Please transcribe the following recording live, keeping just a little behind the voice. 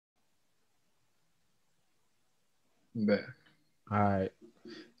Bet. All right.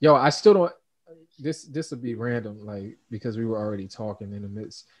 Yo, I still don't. This would be random, like because we were already talking in the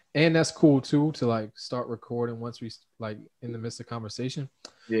midst, and that's cool too to like start recording once we like in the midst of conversation.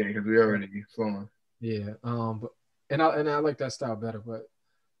 Yeah, because we already flowing. Yeah. But and I like that style better, but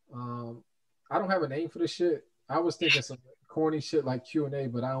um, I don't have a name for this shit. I was thinking some corny shit like Q&A,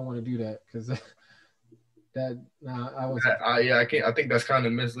 but I don't want to do that because that nah, I wasn't. Yeah, I can't. I think that's kind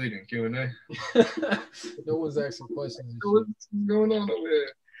of misleading. Q&A. No one's asking questions and shit. What's going on over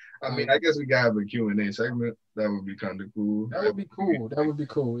there? I All mean, right. I guess we got have a Q&A segment. That would be kind of cool. That would be cool. That would be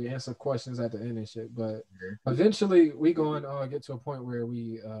cool. We answer questions at the end and shit. But eventually, we going to get to a point where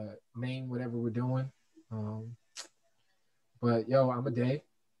we name whatever we're doing. Um, but yo, I'm a day.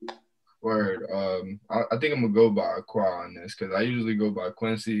 Word. I think I'm gonna go by Qua on this because I usually go by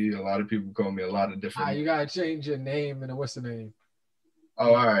Quincy. A lot of people call me a lot of different. You gotta change your name and then what's the name?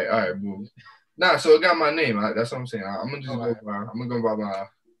 Oh, all right, boo. Nah, so it got my name. That's what I'm saying. I'm gonna just All go right. by. I'm gonna go by my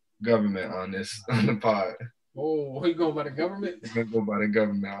government on this on the pod. Oh, you going by the government? I'm gonna go by the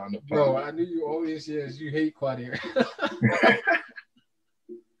government on the pod. Bro, I knew you all these years. You hate Quadir.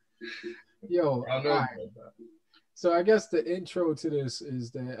 Yo, all I don't know right. about that. So I guess the intro to this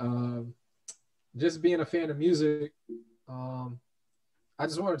is that just being a fan of music, um, I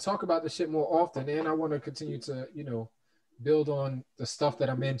just want to talk about this shit more often, and I want to continue to, build on the stuff that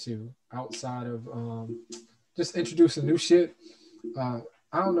I'm into outside of just introducing new shit. I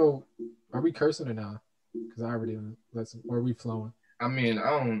don't know, are we cursing or not? Because I already listen. Or are we flowing? I mean,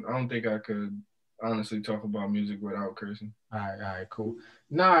 I don't think I could honestly talk about music without cursing. All right, cool.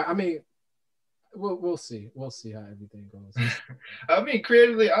 Nah, I mean, we'll see. We'll see how everything goes. I mean,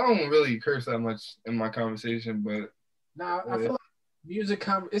 creatively, I don't really curse that much in my conversation, but Nah, I feel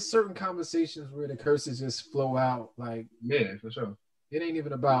like it's certain conversations where the curses just flow out. Like, yeah, for sure. it ain't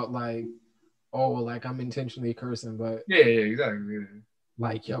even about like, oh, like I'm intentionally cursing, but Yeah, exactly. Yeah.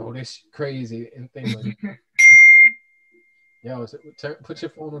 like, yo, this crazy and things like that. Yo, put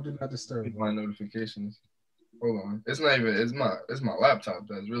your phone on do not disturb. My notifications. Hold on. It's not even. It's my laptop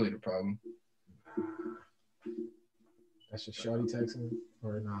that's really the problem. That's your shorty texting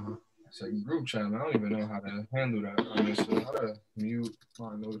or nah? It's a group chat. I don't even know how to handle that. Honestly, how to mute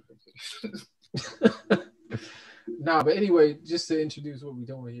my notifications. Nah, but anyway, just to introduce what we're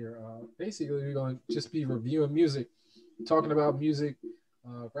doing here, basically we're going to just be reviewing music, talking about music,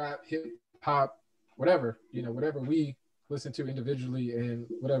 rap, hip hop, whatever, whatever we listen to individually and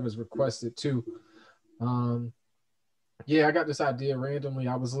whatever's requested too. Um, yeah, I got this idea randomly.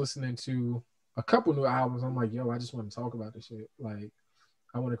 I was listening to a couple new albums. I'm like, yo, I just want to talk about this shit. Like,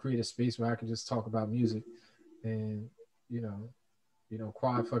 I want to create a space where I can just talk about music, and you know,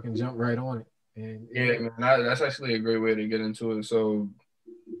 Quad fucking jump right on it. And Yeah, man, that's actually a great way to get into it. So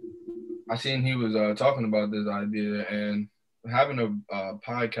I seen he was talking about this idea and having a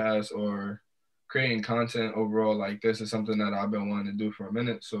podcast or creating content overall like this is something that I've been wanting to do for a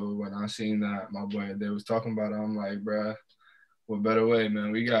minute. So when I seen that my boy they was talking about it, I'm like, bruh, what better way,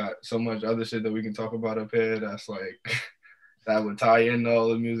 man? We got so much other shit that we can talk about up here that's like that would tie in all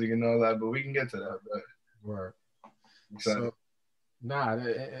the music and all that, but we can get to that, but Word. excited. So nah,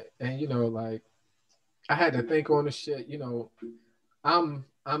 and like I had to think on the shit. I'm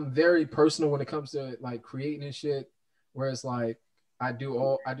very personal when it comes to like creating and shit. Whereas like I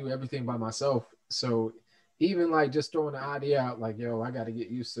do everything by myself. So even like just throwing the idea out, like yo, I got to get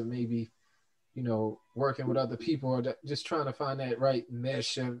used to maybe working with other people or just trying to find that right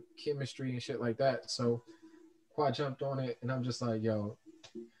mesh of chemistry and shit like that. So Quad jumped on it, and I'm just like, yo,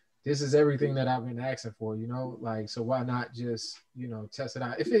 this is everything that I've been asking for, like, so why not just, test it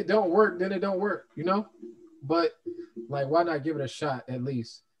out? If it don't work, then it don't work. But like, why not give it a shot at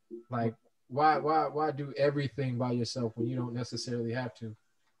least? Like, why do everything by yourself when you don't necessarily have to,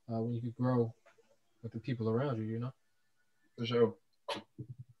 when you could grow with the people around you? For sure.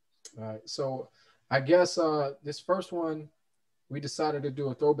 All right. So I guess this first one, we decided to do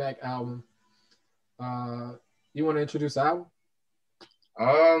a throwback album. You want to introduce the album?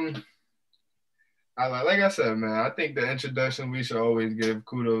 Um like I said, man, I think the introduction we should always give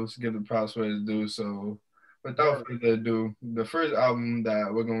kudos, give the props where it's due. So without further ado, the first album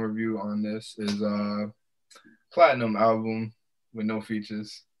that we're gonna review on this is Platinum album with no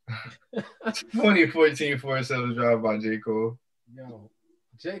features. 2014 Forest Hills Drive by J. Cole. Yo,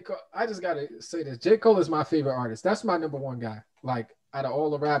 J. Cole, I just gotta say this. J. Cole is my favorite artist. That's my number one guy. Like out of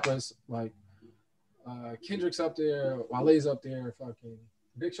all the rappers, like Kendrick's up there, Wale's up there, fucking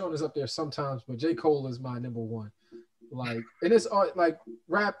Big Sean is up there sometimes, but J. Cole is my number one. Like, and it's like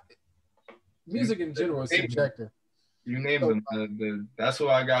rap music in general is subjective. You named them. That's who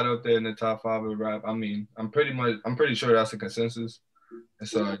I got up there in the top 5 of rap. I mean, I'm pretty sure that's a consensus.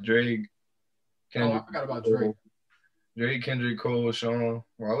 It's Drake, Kendrick. I forgot about Drake. Drake, Kendrick, Cole, Sean,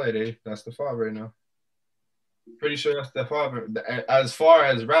 Wale. That's the 5 right now. Pretty sure that's the 5 as far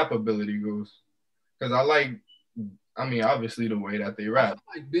as rap ability goes. Because I mean, obviously the way that they rap.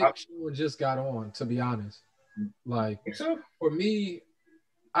 I feel like Big Sean just got on, to be honest. Like, so? For me,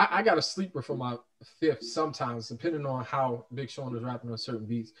 I got a sleeper for my 5th sometimes, depending on how Big Sean is rapping on certain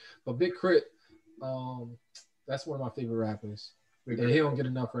beats. But Big Crit, that's one of my favorite rappers. And he don't get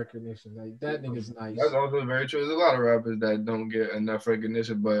enough recognition. Like, that nigga's nice. That's also very true. There's a lot of rappers that don't get enough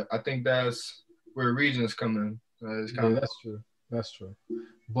recognition, but I think that's where regions come in. That's true. That's true.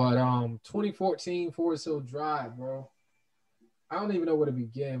 But 2014 Forest Hill Drive, bro. I don't even know where to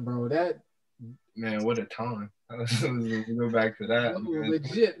begin, bro. Man, what a time. Let's go back to that.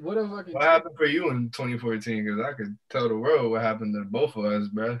 Legit. What happened for you in 2014? Because I could tell the world what happened to both of us,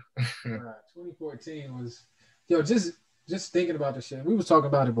 bro. 2014 was, just thinking about the shit. We was talking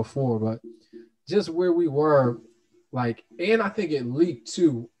about it before, but just where we were, like, and I think it leaked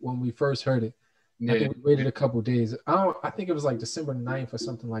too when we first heard it. Yeah. I think we waited a couple of days. I think it was like December 9th or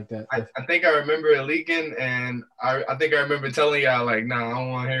something like that. I think I remember it leaking, and I think I remember telling y'all, like, nah, I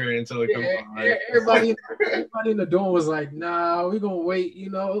don't want to hear it until it comes on. Right? Everybody in the dorm was like, nah, we're going to wait,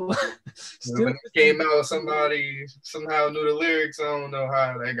 When it came out, somebody somehow knew the lyrics. I don't know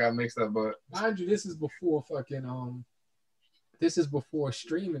how that got mixed up, but. Mind you, this is before this is before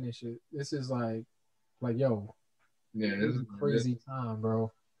streaming and shit. This is like yo. Yeah, this is a crazy time,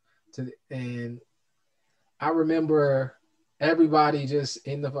 bro. And I remember everybody just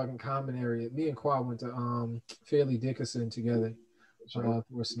in the fucking common area. Me and Qua went to Fairleigh Dickinson together for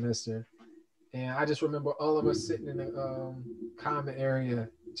a semester. And I just remember all of us sitting in the common area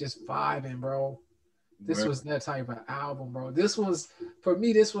just vibing, bro. This was that type of album, bro. For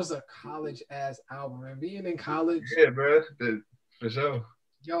me, this was a college-ass album. And being in college. Yeah, bro. For sure.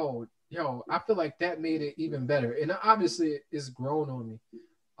 Yo, I feel like that made it even better. And obviously, it's grown on me.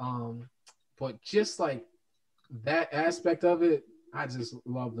 But just like that aspect of it, I just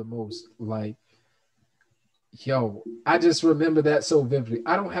love the most. Like, I just remember that so vividly.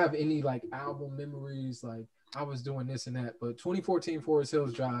 I don't have any like album memories, like I was doing this and that, but 2014 Forest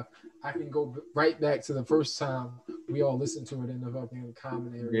Hills Drive, I can go right back to the first time we all listened to it in the fucking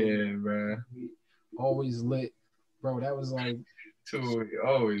common area. Yeah, bro. Always lit, bro. That was like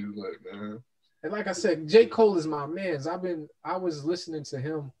always lit, man. And like I said, J. Cole is my man. I was listening to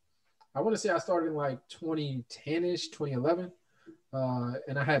him. I want to say I started in like 2010-ish, 2011.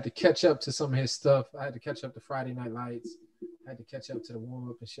 And I had to catch up to some of his stuff. I had to catch up to Friday Night Lights. I had to catch up to the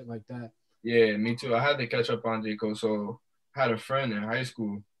warm-up and shit like that. Yeah, me too. I had to catch up on J. Cole. So I had a friend in high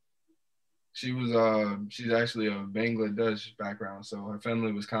school. She's actually of Bangladesh background, so her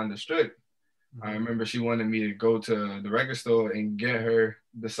family was kind of strict. Mm-hmm. I remember she wanted me to go to the record store and get her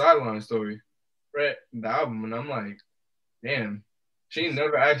the Sideline Story, right? The album. And I'm like, damn. She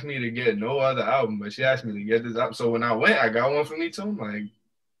never asked me to get no other album, but she asked me to get this album. So when I went, I got one for me too. I'm like,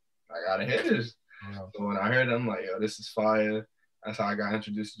 I gotta hear this. Wow. So when I heard it, I'm like, yo, this is fire. That's how I got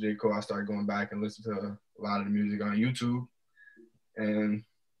introduced to J. Cole. I started going back and listening to a lot of the music on YouTube. And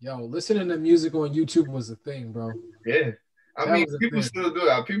listening to music on YouTube was a thing, bro. Yeah. I mean, people still do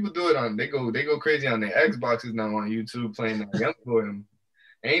it. People do it on. They go crazy on their Xboxes now on YouTube playing that Young Boy.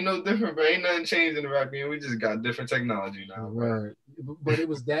 Ain't no different, bro. Ain't nothing changed in the rap game. We just got different technology now. Right. But it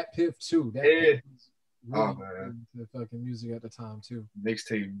was that Piff too. That yeah. Piff was really the fucking music at the time too.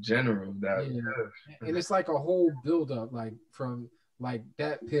 Mixtape general. And it's like a whole build up, like from like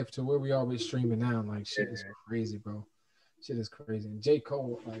that Piff to where we always streaming now. Like shit is crazy, bro. Shit is crazy. And J.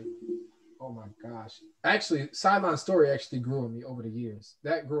 Cole, like, oh my gosh. Actually, Sideline Story actually grew on me over the years.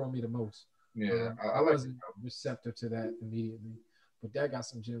 That grew on me the most. Yeah, I wasn't receptive to that immediately. But that got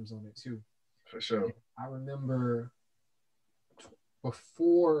some gems on it too. For sure. And I remember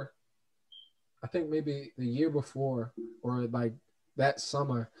before, I think maybe the year before or like that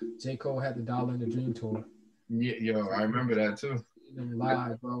summer, J. Cole had the Dollar in the Dream tour. Yeah, I remember that too. Them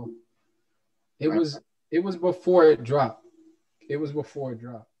live, bro. It was before it dropped. I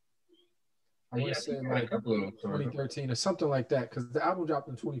want to say like 2013 or something like that, because the album dropped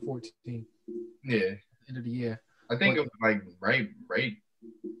in 2014. Yeah. End of the year. I think it was like right.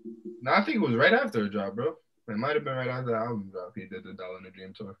 No, I think it was right after it dropped, bro. It might have been right after the album dropped. He did the Dollar in the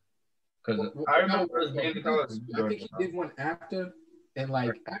Dream tour. Because I remember being the Dollar. I think he did one after, and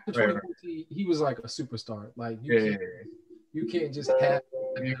like after 2014, he was like a superstar. Like you can't just have.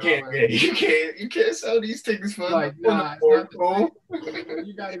 You can't sell these tickets for like you gotta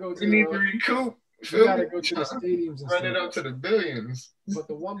go to. You need to recoup. You Feel me? gotta go to the stadiums and Run it stuff. up to the billions. But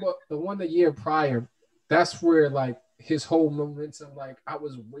the year prior, that's where like his whole momentum, like I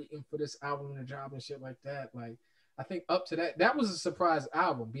was waiting for this album to drop and shit like that. Like I think up to that was a surprise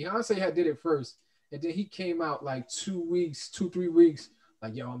album. Beyonce had did it first, and then he came out like 3 weeks,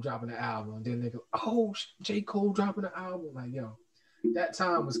 like yo, I'm dropping an album. And then they go, oh, J. Cole dropping an album. Like yo, that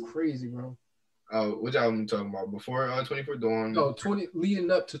time was crazy, bro. Which album you talking about? Before 24 Dawn? No, 20 leading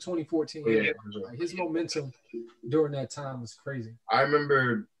up to 2014. Yeah, like, his momentum during that time was crazy. I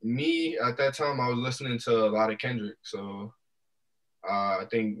remember me at that time. I was listening to a lot of Kendrick. So I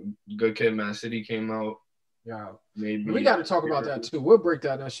think Good Kid, Mad City came out. Yeah, maybe we got to talk about that too. We'll break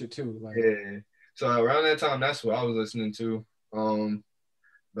down that shit too. Like, yeah. So around that time, that's what I was listening to.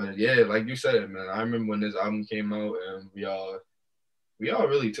 But yeah, like you said, man, I remember when this album came out, and we all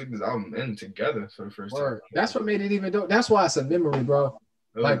really took this album in together for the first time. That's what made it even dope. That's why it's a memory, bro.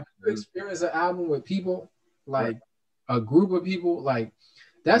 Like you experience an album with people, like a group of people, like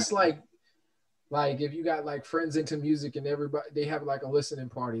that's like if you got like friends into music and everybody they have like a listening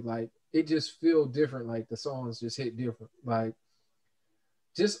party, like it just feel different. Like the songs just hit different. Like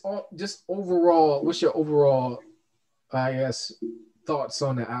just overall, what's your overall, I guess, thoughts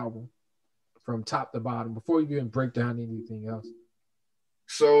on the album from top to bottom before you even break down anything else?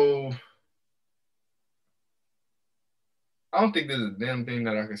 So I don't think there's a damn thing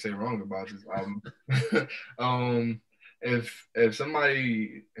that I can say wrong about this album. If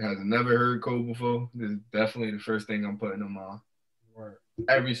somebody has never heard Cole before, this is definitely the first thing I'm putting them on. Right.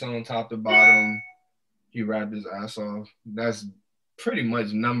 Every song, top to bottom, he rapped his ass off. That's pretty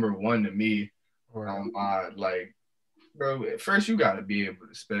much number one to me. Right. Like, bro, first you gotta be able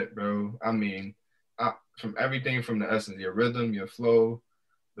to spit, bro. I mean, from everything from the essence, your rhythm, your flow,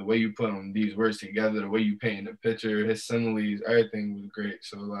 the way you put on these words together, the way you paint the picture, his similes, everything was great.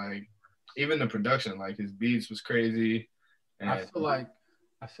 So like, even the production, like his beats was crazy. And I feel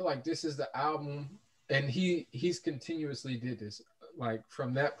like this is the album, and he's continuously did this. Like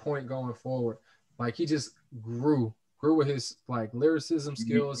from that point going forward, like he just grew with his like lyricism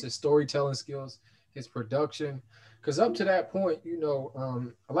skills, his storytelling skills, his production. Because up to that point, you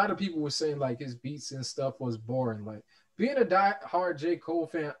know, a lot of people were saying like his beats and stuff was boring. Like being a die-hard J. Cole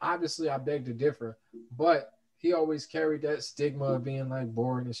fan, obviously I beg to differ, but he always carried that stigma of being like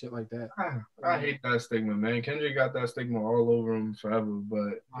boring and shit like that. I hate that stigma, man. Kendrick got that stigma all over him forever,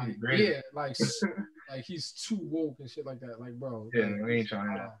 but like, yeah, like he's too woke and shit like that. Like, bro, yeah, we ain't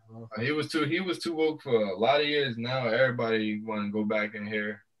trying that. He was too woke for a lot of years. Now everybody want to go back and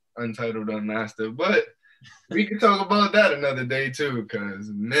hear Untitled Unmastered, but we can talk about that another day too. Cause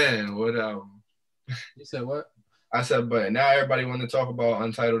man, what You said what? I said, but now everybody want to talk about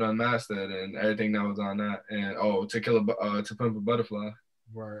Untitled Unmastered and everything that was on that, and To Pimp a Butterfly.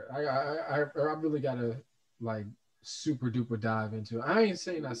 Right. I really gotta like super duper dive into it. I ain't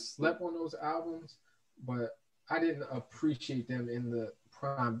saying I slept on those albums, but I didn't appreciate them in the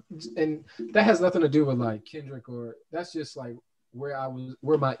prime, and that has nothing to do with like Kendrick, or that's just like where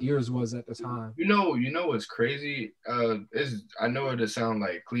my ears was at the time. You know what's crazy? I know it'll sound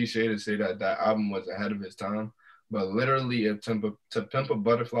like cliche to say that album was ahead of its time. But literally, if To Pimp a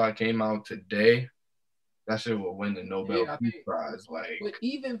Butterfly came out today, that shit will win the Nobel Peace Prize. Like, but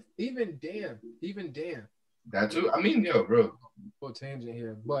even damn. That too. I mean, yo, bro. Full tangent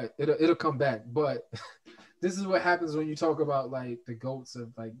here, but it'll come back. But this is what happens when you talk about like the goats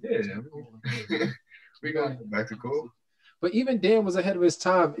of like. Yeah, we gonna go back to Cole. But even Dan was ahead of his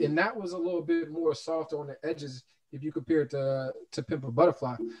time, and that was a little bit more soft on the edges if you compare it to Pimp a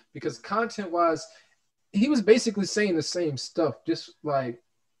Butterfly, because content-wise, he was basically saying the same stuff, just like,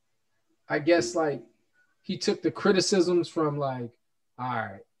 I guess, like, he took the criticisms from, like, all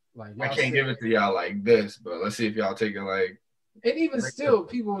right, like, I can't give it to y'all like this, but let's see if y'all take it like. And even still,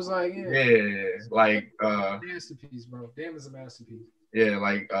 people was like, like, masterpiece, bro. Damn, is a masterpiece. Yeah,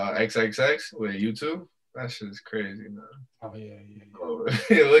 like XXX with YouTube. That shit is crazy, man. Oh, yeah. Oh,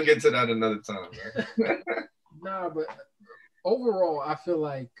 we'll get to that another time, man. Nah, but overall, I feel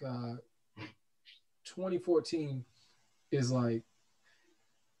like 2014 is like,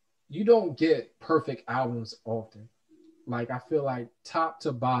 you don't get perfect albums often. Like, I feel like top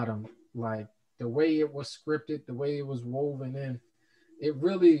to bottom, like the way it was scripted, the way it was woven in, it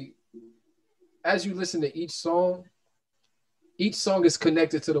really, as you listen to each song is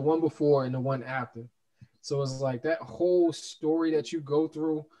connected to the one before and the one after. So it's like that whole story that you go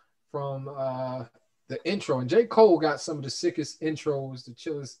through from the intro. And J. Cole got some of the sickest intros, the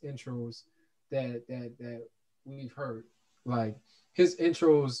chillest intros that we've heard. Like, his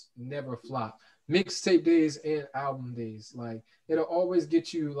intros never flop. Mixtape days and album days. Like, it'll always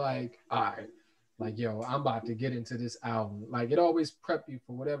get you like, all right, like, yo, I'm about to get into this album. Like it always prep you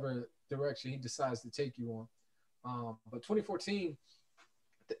for whatever direction he decides to take you on. But 2014,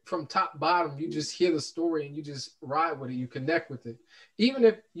 from top bottom, you just hear the story and you just ride with it. You connect with it, even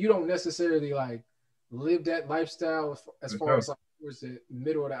if you don't necessarily like live that lifestyle as far as like towards the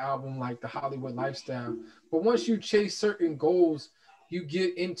middle of the album, like the Hollywood lifestyle. But once you chase certain goals, you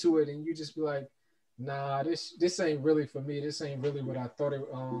get into it and you just be like, nah, this ain't really for me. This ain't really what I thought it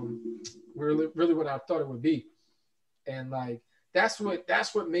really what I thought it would be. And like that's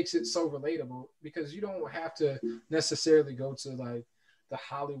what makes it so relatable because you don't have to necessarily go to like the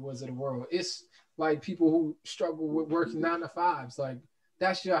Hollywoods of the world. It's like people who struggle with working 9 to 5s. Like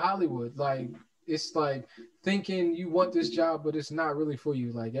that's your Hollywood. Like it's like thinking you want this job, but it's not really for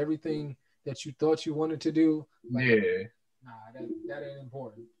you. Like everything that you thought you wanted to do, like, Yeah. nah, that ain't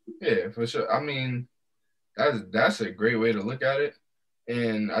important. Yeah, for sure. I mean, that's a great way to look at it.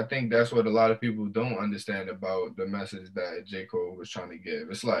 And I think that's what a lot of people don't understand about the message that J. Cole was trying to give.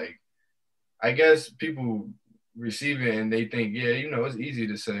 It's like, I guess people receive it and they think, yeah, it's easy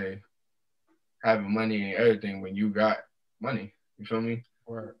to say having money and everything when you got money. You feel me?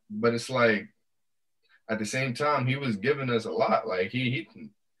 Right. But it's like, at the same time, he was giving us a lot. Like he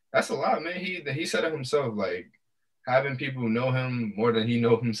that's a lot, man. He said it himself, like, having people know him more than he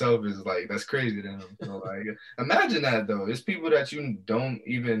know himself is like that's crazy to him. So like imagine that though. It's people that you don't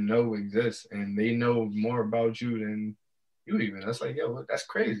even know exist and they know more about you than you even. That's like, yo, that's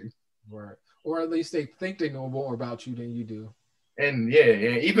crazy. Right. Or at least they think they know more about you than you do. And yeah,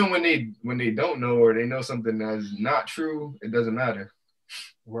 even when they don't know or they know something that's not true, it doesn't matter.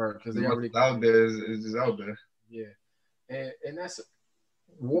 Word, because they already out there is just out there. Yeah. And that's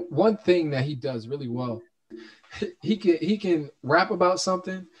one thing that he does really well. He can rap about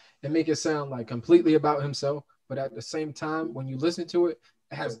something and make it sound like completely about himself, but at the same time, when you listen to it,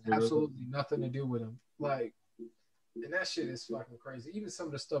 it has absolutely nothing to do with him. Like, and that shit is fucking crazy. Even some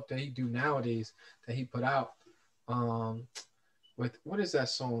of the stuff that he do nowadays that he put out, with what is that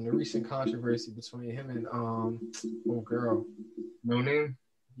song? The recent controversy between him and oh girl, No name.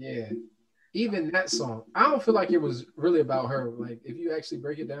 yeah. Even that song, I don't feel like it was really about her. Like, if you actually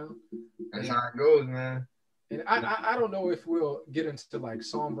break it down, That's how it goes, man. and I don't know if we'll get into like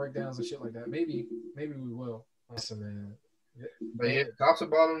song breakdowns and shit like that. Maybe we will. Listen, man. But yeah, top to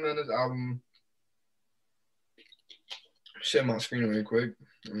bottom in this album. Share my screen really quick,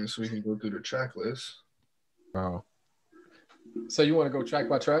 so we can go through the track list. Oh. So you want to go track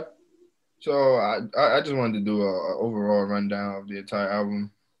by track? So I just wanted to do a overall rundown of the entire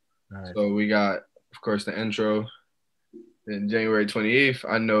album. All right. So we got, of course, the intro. Then January 28th.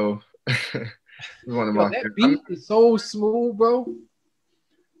 I know. One of my that beat is so smooth, bro.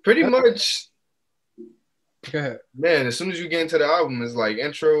 Pretty much. Go ahead. Man, as soon as you get into the album, it's like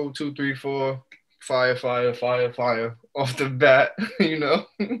intro 2, 3, 4, fire, fire, fire, fire off the bat.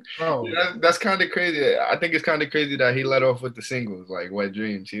 Oh. That's kind of crazy. I think it's kind of crazy that he let off with the singles, like Wet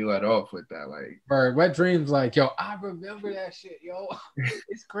Dreams. He let off with that, like. Bro, Wet Dreams, like, yo, I remember that shit, yo.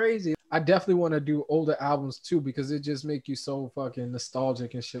 It's crazy. I definitely want to do older albums too because it just make you so fucking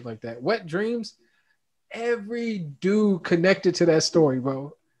nostalgic and shit like that. Wet Dreams, every dude connected to that story,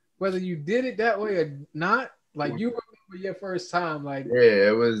 bro. Whether you did it that way or not, like you remember your first time, like yeah,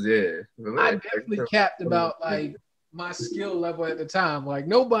 it was I definitely capped about like my skill level at the time. Like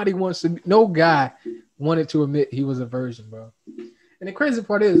no guy wanted to admit he was a virgin, bro. And the crazy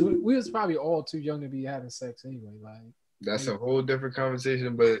part is we was probably all too young to be having sex anyway. Like that's a whole different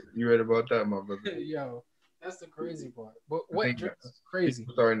conversation, but you read about that, my brother. Yo, that's the crazy part. But what Dreams is crazy.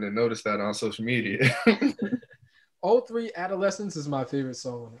 People starting to notice that on social media. 03 Adolescence is my favorite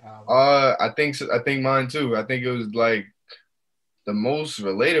song on the album. I think mine too. I think it was like the most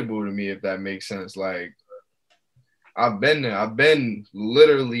relatable to me, if that makes sense. Like I've been there. I've been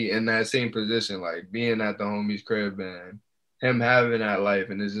literally in that same position, like being at the homie's crib and him having that life,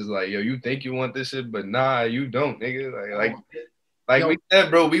 and it's just like, yo, you think you want this shit, but nah, you don't, nigga. Like we said,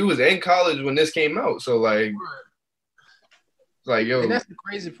 bro, we was in college when this came out, so like, like yo, and that's the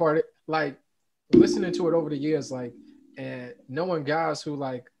crazy part. Like listening to it over the years, like, and knowing guys who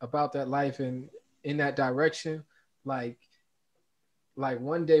like about that life and in that direction, like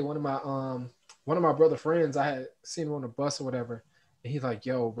one day one of my brother friends, I had seen him on the bus or whatever, and he's like,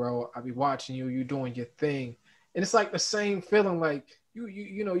 yo, bro, I be watching you doing your thing. And it's like the same feeling, like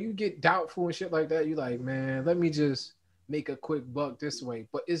you get doubtful and shit like that. You like, man, let me just make a quick buck this way.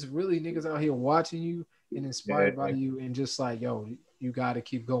 But it's really niggas out here watching you and inspired by you and just like, yo, you got to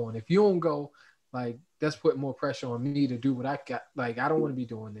keep going. If you don't go, like, that's putting more pressure on me to do what I got. Like, I don't want to be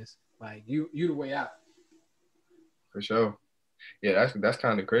doing this. Like, you the way out. For sure. Yeah, that's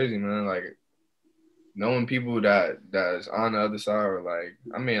kind of crazy, man. Like, knowing people that's on the other side, or like,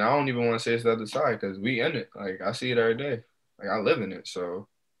 I mean, I don't even want to say it's the other side because we in it. Like I see it every day. Like I live in it. So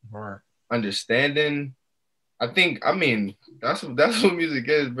Right. understanding, I think, I mean, that's what music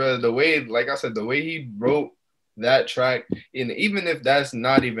is, bro. The way, like I said, the way he wrote that track, and even if that's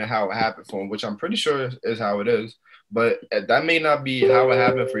not even how it happened for him, which I'm pretty sure is how it is, but that may not be how it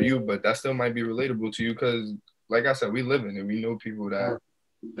happened for you, but that still might be relatable to you because, like I said, we live in it. We know people Right.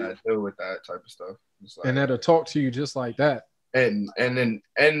 that deal with that type of stuff. It's like, And that'll talk to you just like that. and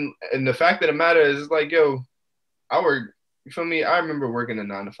the fact of the matter is, it's like, yo, I work. You feel me? I remember working a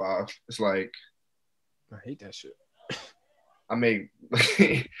 9 to 5. It's like I hate that shit. I make,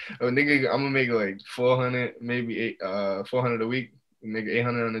 oh nigga, I'm gonna make like 400, maybe 400 a week. Make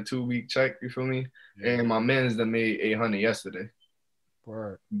 800 on a 2 week check. You feel me? Yeah. And my man's that made 800 yesterday.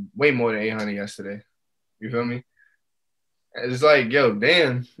 Word. Way more than 800 yesterday. You feel me? It's like, yo,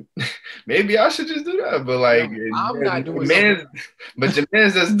 damn, maybe I should just do that. But like, I'm not doing man, but your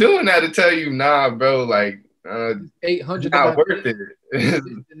man's that's doing that to tell you, nah, bro, like, 800 not worth it.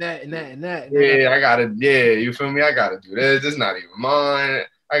 and that. Yeah, I gotta, yeah, you feel me? I gotta do this. It's not even mine.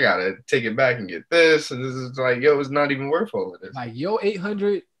 I gotta take it back and get this. And this is like, yo, it's not even worth all of this. Like, yo,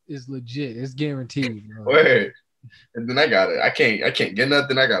 800 is legit. It's guaranteed. Bro. Word. And then I can't get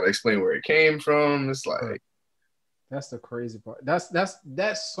nothing. I gotta explain where it came from. It's like, that's the crazy part.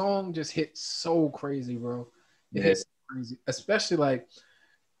 That song just hit so crazy, bro. It hits crazy, especially like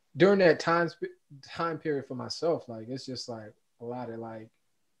during that time period for myself. Like, it's just like a lot of like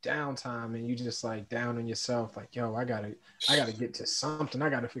downtime, and you just like down on yourself. Like, yo, I gotta get to something. I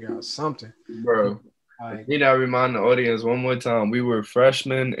gotta figure out something, bro. Like, need I remind the audience one more time? We were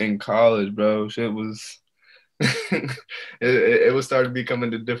freshmen in college, bro. Shit was. it was starting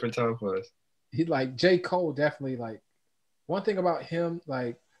becoming a different time for us. He like J. Cole definitely like one thing about him,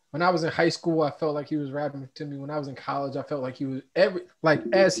 like when I was in high school, I felt like he was rapping to me. When I was in college, I felt like he was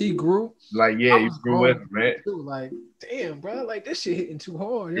as he grew. Like, yeah, you grew with him, right? Too. Like, damn, bro, like this shit hitting too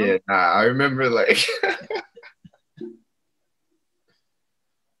hard. Yo. Yeah, nah, I remember like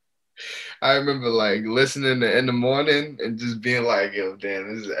I remember like listening in the morning and just being like, yo,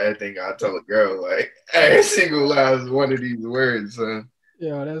 damn, this is everything I tell a girl. Like every single last one of these words, son.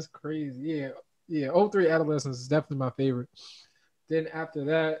 Yeah, that's crazy. Yeah. 03 Adolescence is definitely my favorite. Then after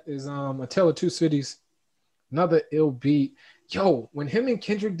that is A Tale of Two Cities, another ill beat. Yo, when him and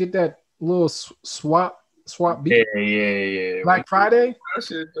Kendrick did that little swap beat. Yeah. Black Friday. That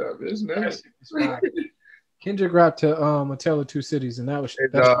shit is Kendrick rapped to A Tale of Two Cities, and that was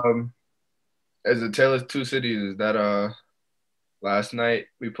as A Tale of Two Cities, is that last night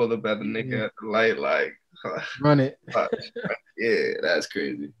we pulled up at the nigga at the light, like run it. Yeah, that's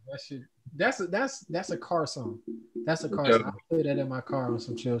crazy. That shit. That's a car song. That's a car song. I play that in my car on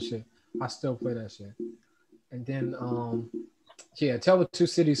some chill shit. I still play that shit. And then Tell the Two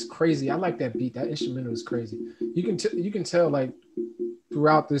Cities crazy. I like that beat. That instrumental is crazy. You can tell like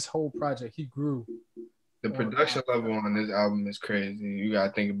throughout this whole project he grew. The production level on this album is crazy. You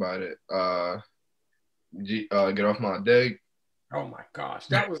gotta think about it. Get Off My Dick. Oh my gosh,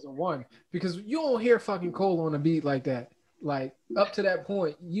 that was the one, because you don't hear fucking Cole on a beat like that. Like up to that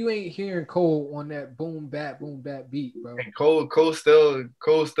point, you ain't hearing Cole on that boom bap beat, bro. And Cole still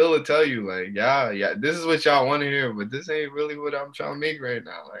will tell you like, yeah, this is what y'all want to hear, but this ain't really what I'm trying to make right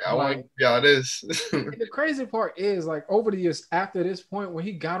now. Like I want y'all this. And the crazy part is like over the years after this point, when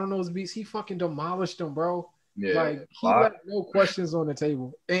he got on those beats, he fucking demolished them, bro. Yeah, like he left no questions on the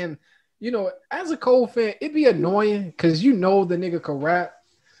table. And you know, as a Cole fan, it'd be annoying because you know the nigga can rap,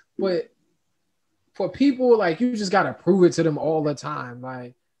 but for people, like, you just gotta prove it to them all the time.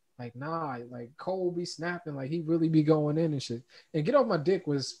 Like nah, like Cole be snapping, like he really be going in and shit. And Get Off My Dick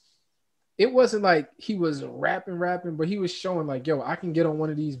it wasn't like he was rapping, but he was showing like, yo, I can get on one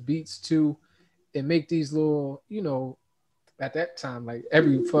of these beats too and make these little, you know, at that time, like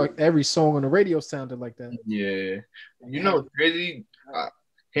every song on the radio sounded like that. Yeah. You know what's crazy?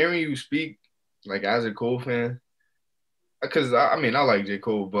 Hearing you speak, like, as a Cole fan, because I mean, I like J.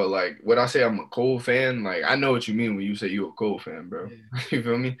 Cole, but like, when I say I'm a Cole fan, like, I know what you mean when you say you a Cole fan, bro. Yeah. You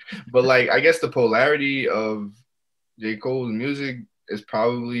feel me? But like, I guess the polarity of J. Cole's music is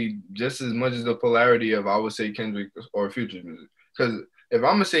probably just as much as the polarity of, I would say, Kendrick or Future's music. Because if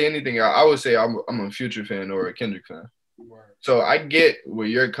I'm gonna say anything, I would say I'm a Future fan or a Kendrick fan. Right. So I get where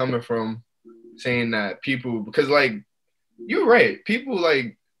you're coming from, saying that people, because like, you're right, people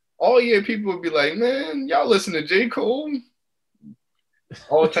like, all year people would be like, man, y'all listen to J. Cole?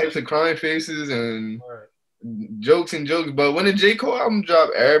 All types of crying faces and jokes. But when the J. Cole album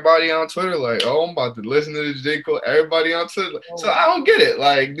dropped, everybody on Twitter like, oh, I'm about to listen to this J. Cole. Everybody on Twitter. So I don't get it.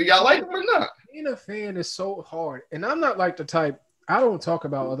 Like, do y'all like him or not? being a fan is so hard. And I'm not like the type, I don't talk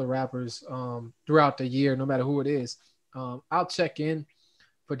about other rappers throughout the year, no matter who it is. I'll check in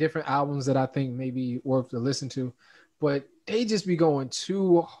for different albums that I think may be worth to listen to, but they just be going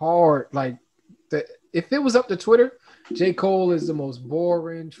too hard. Like, if it was up to Twitter, J. Cole is the most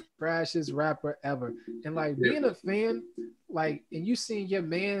boring, trashiest rapper ever. And like being a fan, like, and you seeing your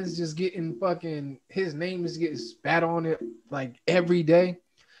man's just getting fucking, his name is getting spat on it like every day,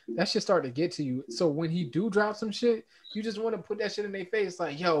 that shit start to get to you. So when he do drop some shit, you just want to put that shit in their face,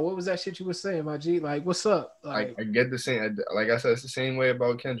 like, yo, what was that shit you were saying, my G? Like, what's up? Like, I get the same. Like I said, it's the same way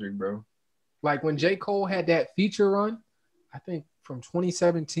about Kendrick, bro. Like when J. Cole had that feature run, I think from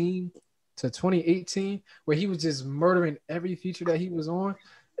 2017 to 2018, where he was just murdering every feature that he was on.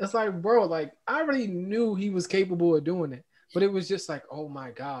 It's like, bro, like I already knew he was capable of doing it, but it was just like, oh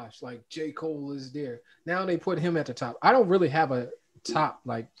my gosh, like J. Cole is there. Now they put him at the top. I don't really have a top,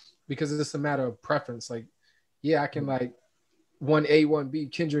 like, because it's a matter of preference. Like, yeah, I can like 1A,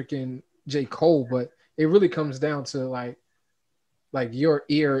 1B, Kendrick and J. Cole, but it really comes down to like your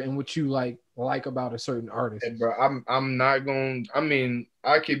ear and what you like about a certain artist. Hey, bro, I'm not going. I mean,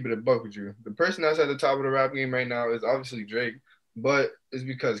 I keep it a buck with you. The person that's at the top of the rap game right now is obviously Drake, but it's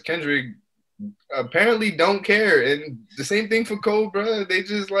because Kendrick apparently don't care, and the same thing for Cole, bro. They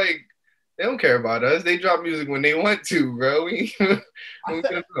just like they don't care about us. They drop music when they want to, bro.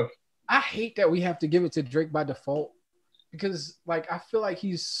 I hate that we have to give it to Drake by default because, like, I feel like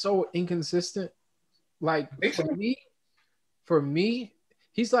he's so inconsistent. Like for me,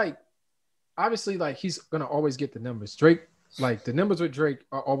 he's like, obviously, like he's gonna always get the numbers. Drake, like the numbers with Drake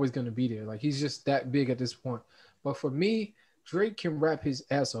are always gonna be there. Like he's just that big at this point. But for me, Drake can rap his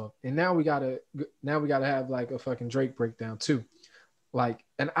ass off, and now we gotta have like a fucking Drake breakdown too. Like,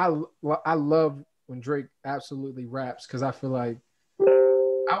 and I love when Drake absolutely raps because I feel like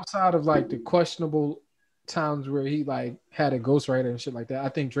outside of like the questionable times where he like had a ghostwriter and shit like that, I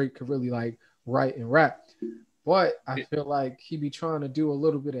think Drake could really like write and rap. But I feel like he be trying to do a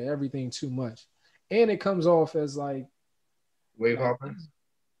little bit of everything too much, and it comes off as like wave hopping.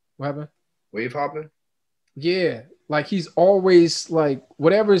 What happened? Wave hopping. Yeah, like he's always like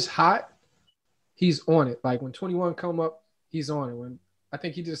whatever's hot, he's on it. Like when 21 come up, he's on it. When I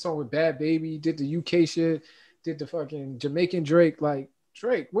think he did a song with Bad Baby, did the UK shit, did the fucking Jamaican Drake. Like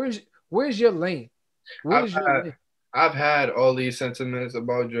Drake, where's your lane? I've had all these sentiments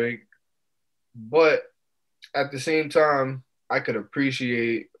about Drake, but at the same time, I could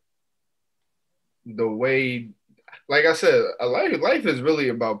appreciate the way, like I said, life is really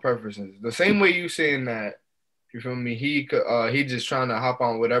about preferences. The same way you saying that, you feel me? He just trying to hop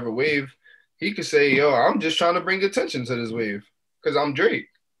on whatever wave. He could say, "Yo, I'm just trying to bring attention to this wave because I'm Drake."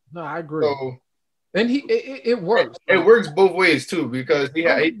 No, I agree. So, and it works. It works both ways too because he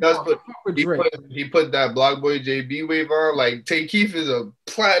put that Block Boy JB wave on. Like Tay Keith is a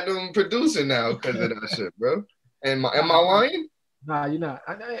platinum producer now because of that shit, bro. Am I lying? Nah, you're not.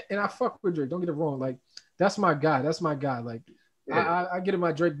 I fuck with Drake. Don't get it wrong. Like that's my guy. Like yeah. I get in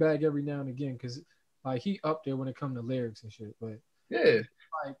my Drake bag every now and again because like he up there when it comes to lyrics and shit. But yeah,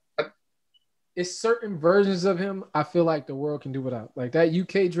 like it's certain versions of him I feel like the world can do without. Like that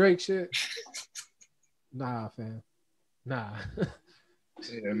UK Drake shit. Nah, fam. Nah.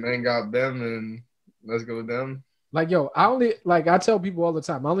 Yeah, man got them and let's go with them. Like, yo, I tell people all the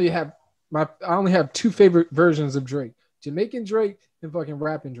time, I only have two favorite versions of Drake. Jamaican Drake and fucking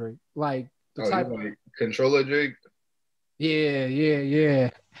rapping Drake. Like the type of like Controller Drake. Yeah.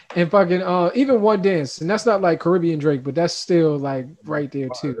 And fucking even One Dance. And that's not like Caribbean Drake, but that's still like right there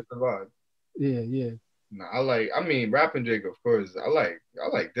too. That's the vibe. Yeah. Nah, rapping Drake, of course. I like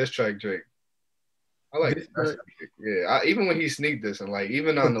diss track Drake. I like that. Yeah. Even when he sneaked this and like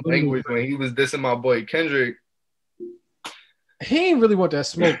even on the language when he was dissing my boy Kendrick. He ain't really want that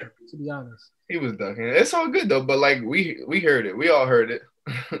smoke, to be honest. He was ducking. It's all good though, but like we heard it. We all heard it.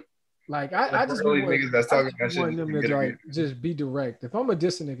 Like I just want niggas that's talking that shit. Them to like just be direct. If I'm a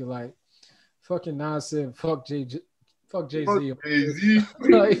diss nigga, like fucking Nas said, fuck Jay-Z.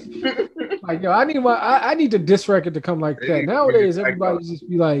 Like yo, I need the diss record to come like that. Nowadays, everybody just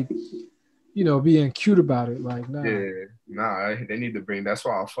be like, being cute about it. Like, nah. Yeah, nah, they need to bring. That's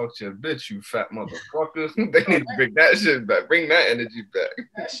why I fucked your bitch, you fat motherfucker. They need to bring that shit back. Bring that energy back.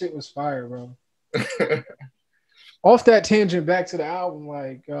 That shit was fire, bro. Off that tangent, back to the album.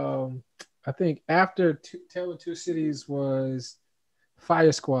 Like, I think after Tale of Two Cities was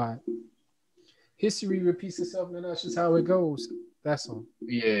Fire Squad. History repeats itself, and that's just how it goes. That song.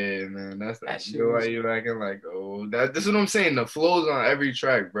 Yeah, man. That's why you acting like, oh, this is what I'm saying. The flow's on every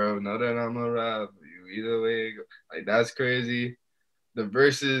track, bro. Know that I'm a rap. You either way. Like, that's crazy. The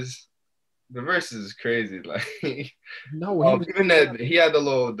verses, The verse is crazy. Like, No, he was even that he had the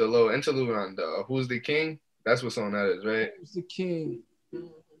little interlude on the "Who's the King." That's what song that is, right? Who's the King.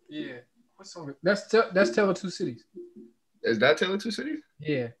 Yeah. What song? That's Tale of Two Cities. Is that Taylor Two Cities?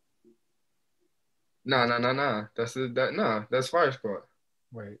 Yeah. Nah, nah, nah, nah. That's Fire Squad.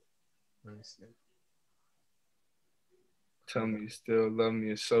 Wait. Let me see. Tell me you still love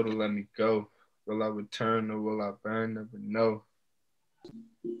me, it's so to let me go. Will I return or will I burn? Never know.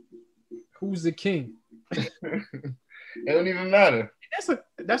 Who's the King? It don't even matter.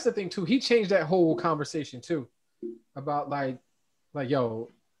 That's the thing too. He changed that whole conversation too, about like yo,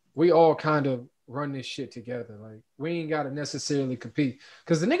 we all kind of run this shit together. Like we ain't gotta necessarily compete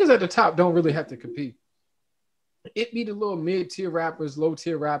because the niggas at the top don't really have to compete. It be the little mid tier rappers, low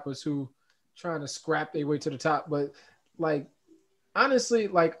tier rappers who trying to scrap their way to the top. But like honestly,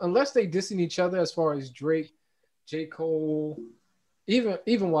 like unless they dissing each other as far as Drake, J. Cole,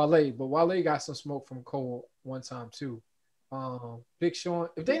 even Wale, but Wale got some smoke from Cole one time too. Big Sean.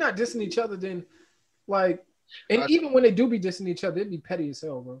 If they not dissing each other, then like, and even when they do be dissing each other, it'd be petty as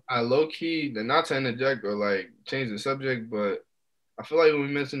hell, bro. I low key, not to interject or like change the subject, but I feel like when we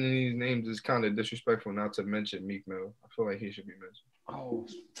mention these names, it's kind of disrespectful not to mention Meek Mill. I feel like he should be mentioned. Oh,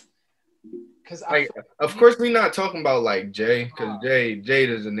 because like, of course, we're not talking about like Jay, because Jade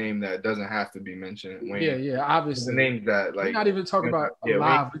is a name that doesn't have to be mentioned. Wayne, yeah, obviously. The names that like we're not even talking about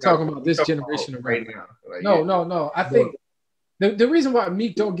alive. We're talking about this generation of right now. Like, no. I think the reason why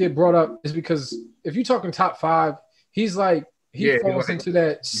Meek don't get brought up is because if you're talking top 5, he's like he falls into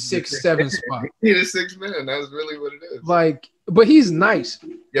that 6, 7 spot. He's a 6 man. That's really what it is. Like, but he's nice.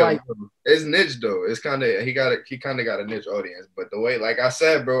 Yeah, like, it's niche though. It's kind of he kind of got a niche audience. But the way, like I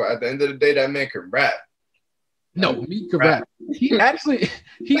said, bro, at the end of the day, that man can rap. No, Meek can rap. He actually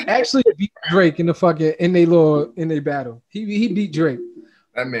beat Drake in they battle. He beat Drake.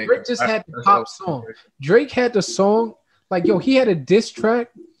 That man Drake just had the pop song. Drake had the song like he had a diss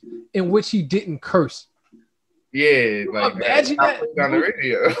track in which he didn't curse. Yeah, like imagine that on the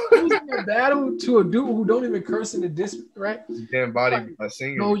radio. Losing a battle to a dude who don't even curse in the diss, right? Damn body by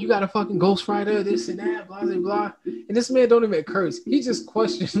singing. No, you got a fucking ghostwriter, this and that, blah blah blah. And this man don't even curse. He just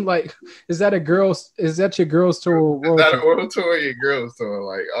questioned like, is that your girl's tour? Is that a world tour or your girl's tour?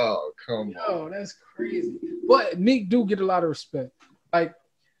 Like, oh come on. Oh, that's crazy. But Meek do get a lot of respect, like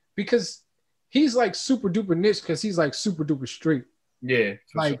because he's like super duper niche because he's like super duper straight. Yeah,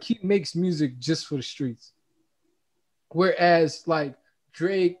 like he makes music just for the streets. Whereas like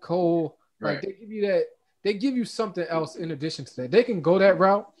Drake, Cole, like they give you something else in addition to that. They can go that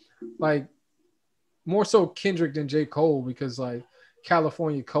route, like more so Kendrick than J. Cole because like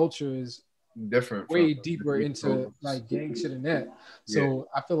California culture is different, way deeper into like gang shit and that. So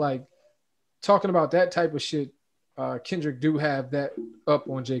I feel like talking about that type of shit, Kendrick do have that up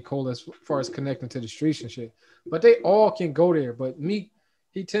on J. Cole as far as connecting to the streets and shit. But they all can go there. But Meek,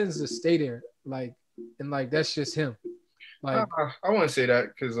 he tends to stay there, like, and like that's just him. Like I wouldn't say that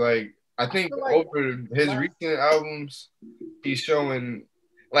because like I think over his recent albums, he's showing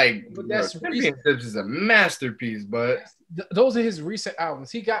like Championships is a masterpiece, but those are his recent albums.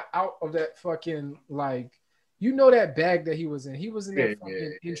 He got out of that fucking like that bag that he was in. He was in that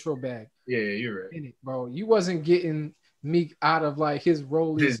fucking intro bag. Yeah, you're right. In it, bro. You wasn't getting Meek out of like his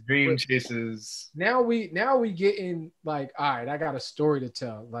role. His dream chases. Now we getting like, all right, I got a story to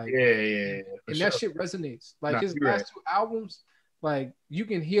tell. Like, and that shit resonates. Like his last 2 albums, like you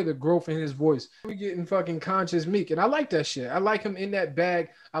can hear the growth in his voice. We getting fucking conscious Meek, and I like that shit. I like him in that bag.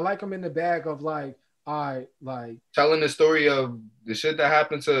 I like him in the bag of like, all right, like telling the story of the shit that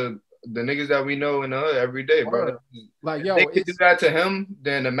happened to the niggas that we know in the hood every day, bro. Like, yo, if they could do that to him,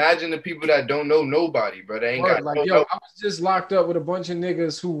 then imagine the people that don't know nobody, bro. They ain't got like, yo, I was just locked up with a bunch of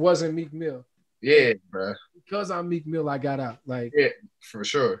niggas who wasn't Meek Mill. Yeah, bro. Because I'm Meek Mill, I got out. Like, yeah, for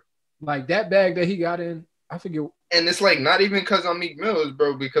sure. Like that bag that he got in, I forget. And it's like not even because I'm Meek Mill,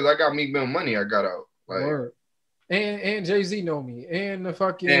 bro. Because I got Meek Mill money, I got out. Like, word. And Jay-Z know me, and the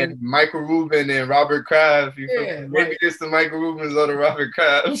fucking and Michael Rubin and Robert Kraft. Maybe it's the Michael Rubins or the Robert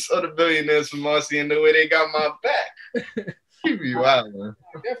Krafts or the billionaires from Marcy and the way they got my back. He be wild, man.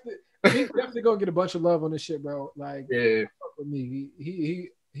 He's definitely gonna get a bunch of love on this shit, bro. Like, with me, he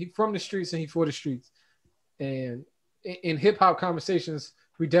from the streets and he for the streets. And in hip hop conversations,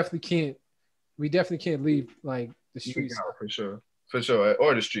 we definitely can't leave like the streets for sure,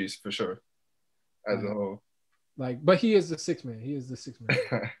 or the streets for sure, as a whole. Like, but he is the 6 man. He is the 6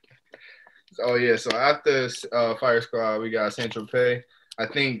 man. Oh yeah. So after Fire Squad, we got Central Pay. I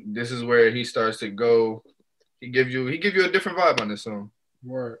think this is where he starts to go. He give you a different vibe on this song.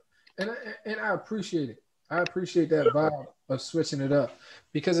 Word. And I appreciate it. I appreciate that vibe of switching it up,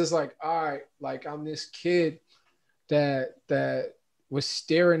 because it's like, all right, like I'm this kid that was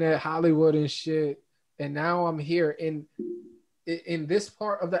staring at Hollywood and shit, and now I'm here. And in this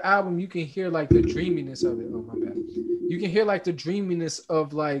part of the album, you can hear like the dreaminess of it. Oh my bad. You can hear like the dreaminess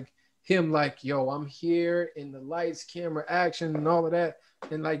of like him, like, yo, I'm here in the lights, camera, action, and all of that.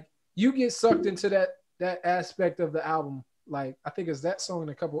 And like you get sucked into that aspect of the album. Like I think it's that song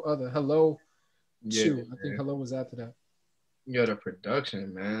and a couple other. Hello. Yeah, Shoot, I think Hello was after that. yeah, the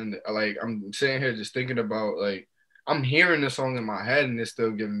production, man. Like I'm sitting here just thinking about like I'm hearing the song in my head and it's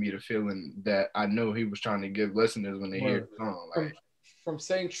still giving me the feeling that I know he was trying to give listeners when they hear the song. Like From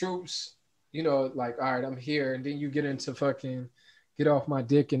Saint Troops, you know, like, all right, I'm here. And then you get into fucking Get Off My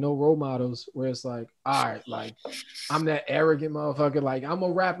Dick and No Role Models, where it's like, all right, like, I'm that arrogant motherfucker. Like, I'm a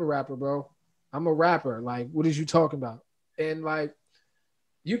rapper, bro. I'm a rapper. Like, what is you talking about? And like,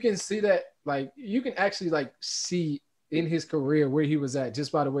 you can see that, like, you can actually like see in his career where he was at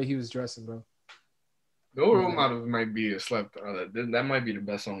just by the way he was dressing, bro. No Role Models might be a slept. That might be the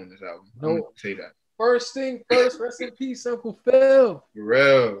best song in this album. No. I'm gonna say that. First thing first, rest in peace, Uncle Phil. For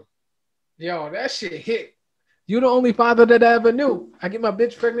real. Yo, that shit hit. You the only father that I ever knew. I get my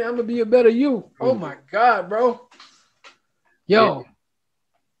bitch pregnant, I'm gonna be a better you. Oh my God, bro. Yo. Yeah.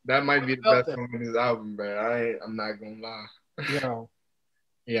 That might be the best song in this album, bro. I'm not gonna lie. Yo.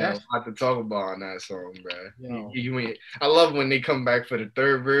 Yeah, a lot to talk about on that song, bro. Yo. I love when they come back for the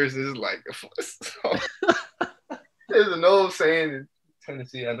third verse. It's like, there's an old saying in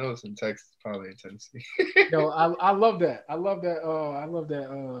Tennessee. I know it's in Texas, probably in Tennessee. Yo, I love that. I love that. I love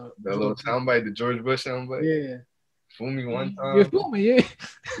that. The little soundbite, the George Bush soundbite. Yeah. Fool me one time. You fool me, yeah.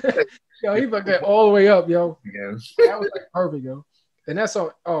 Yo, he fucked that all the way up, yo. Yeah. That was like perfect, yo. And that song,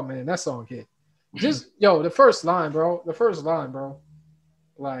 oh man, that song hit. Just the first line, bro. The first line, bro.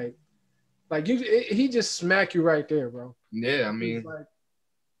 Like he just smack you right there, bro. Yeah, I mean,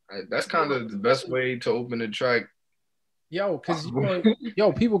 that's kind of the best way to open a track. Yo, because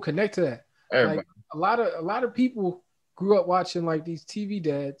people connect to that. Everybody. Like a lot of people grew up watching like these TV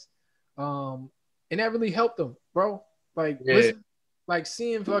dads, and that really helped them, bro. Like, listen, like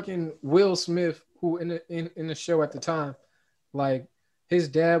seeing fucking Will Smith, who in the show at the time, like his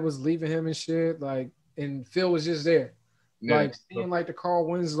dad was leaving him and shit, like, and Phil was just there. Yeah. Like seeing like the Carl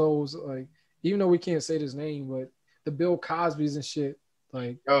Winslow's, like, even though we can't say his name, but the Bill Cosby's and shit.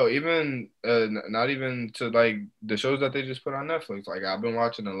 Like, even not even to like the shows that they just put on Netflix. Like I've been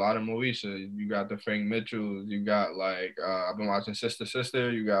watching a lot of Moesha. You got the Frank Mitchells. You got like I've been watching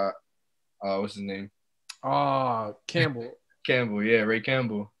Sister. You got what's his name? Campbell. Campbell, yeah, Ray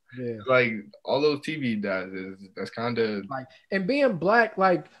Campbell. Yeah, like all those TV guys that's kind of like, and being black,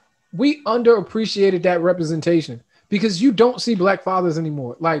 like we underappreciated that representation because you don't see black fathers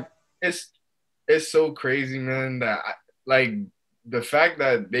anymore. Like it's so crazy, man. That like the fact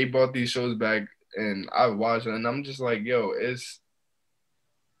that they brought these shows back and I watched it and I'm just like, yo,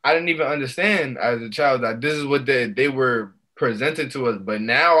 I didn't even understand as a child that this is what they were presented to us. But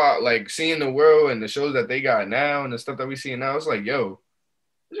now, like seeing the world and the shows that they got now and the stuff that we see now, it's like, yo,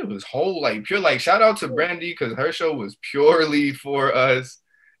 it was whole like pure. Like shout out to Brandy because her show was purely for us.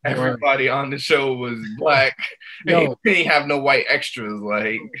 Everybody on the show was black. Yo, they didn't have no white extras.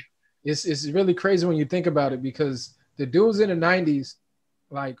 Like it's really crazy when you think about it because the dudes in the 90s,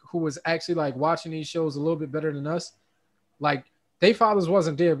 like who was actually like watching these shows a little bit better than us, like their fathers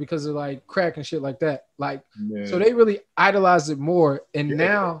wasn't there because of like crack and shit like that. Like, so they really idolized it more. And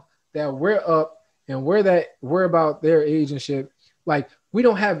now that we're up and we're about their age and shit, like we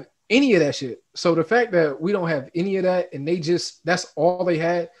don't have any of that shit. So the fact that we don't have any of that and that's all they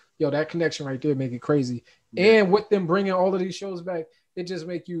had, yo, that connection right there make it crazy. Yeah. And with them bringing all of these shows back, it just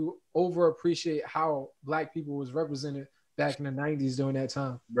make you over appreciate how black people was represented back in the 90s during that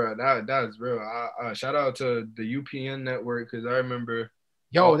time. Bro, that is real. Shout out to the UPN network because I remember.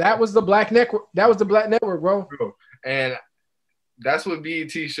 Yo, that was the black network. That was the black network, bro. And that's what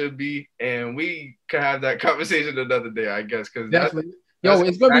BET should be. And we can have that conversation another day, I guess. Because definitely. Yo,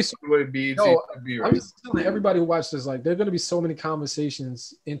 it's gonna be so, what BET should be. Right? I'm just telling everybody who watches this, like, there are gonna be so many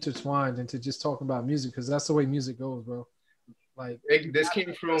conversations intertwined into just talking about music because that's the way music goes, bro. Like this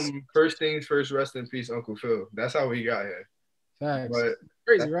came from First Things First, rest in peace, Uncle Phil. That's how he got here. Facts. But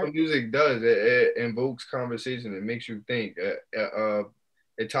crazy, that's right? what music does. It invokes conversation. It makes you think.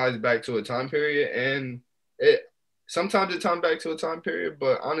 It ties back to a time period, and sometimes it ties back to a time period.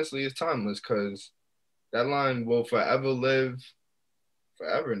 But honestly, it's timeless because that line will forever live,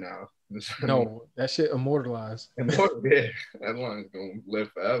 forever now. No, that shit immortalized. Yeah, that line's gonna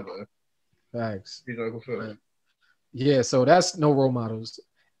live forever. Facts. He's Uncle Phil. Right. Yeah, so that's No Role Models.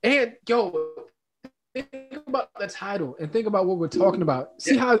 And yo, think about the title and think about what we're talking about.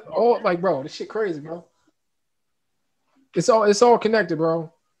 See how all like, bro, this shit crazy, bro. It's all connected,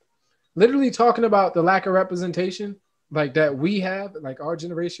 bro. Literally talking about the lack of representation like that we have, like our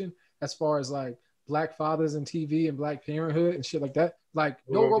generation, as far as like black fathers in TV and black parenthood and shit like that. Like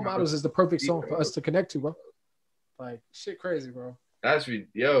No Role Models is the perfect song for us to connect to, bro. Like shit crazy, bro. That's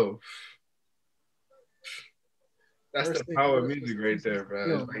yo. That's the power of music right there,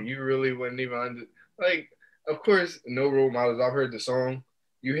 bro. It's like you really wouldn't even like. Of course, No Role Models. I've heard the song.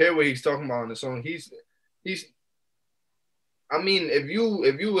 You hear what he's talking about in the song. He's. I mean, if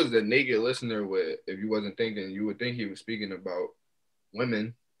you was a naked listener with, if you wasn't thinking, you would think he was speaking about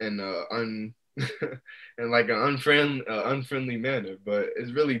women and and like an unfriendly manner. But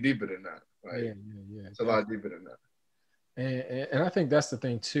it's really deeper than that. Like, yeah. It's a lot deeper than that. And I think that's the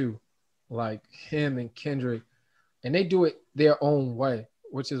thing too, like him and Kendrick, and they do it their own way,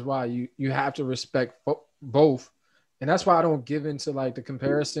 which is why you have to respect both, and that's why I don't give into like the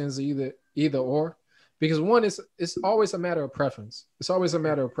comparisons either or, because one is it's always a matter of preference. It's always a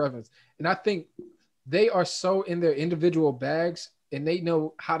matter of preference, and I think they are so in their individual bags, and they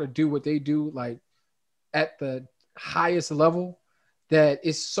know how to do what they do like at the highest level, that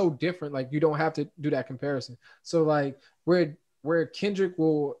it's so different. Like you don't have to do that comparison. So like where Kendrick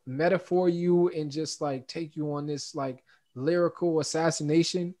will metaphor you and just like take you on this like lyrical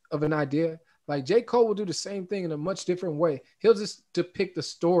assassination of an idea, like J. Cole will do the same thing in a much different way. He'll just depict the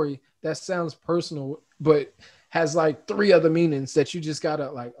story that sounds personal, but has like three other meanings that you just gotta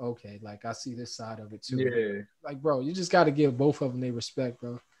like, okay, like I see this side of it too. Yeah. Like, bro, you just gotta give both of them their respect,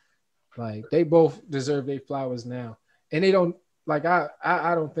 bro. Like they both deserve their flowers now. And they don't like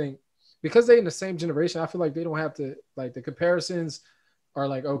I don't think, because they're in the same generation, I feel like they don't have to, like the comparisons are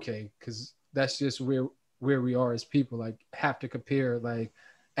like, okay, because that's just where we are as people, like have to compare like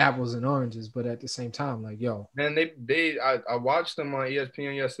apples and oranges. But at the same time, like, yo. Man, I watched them on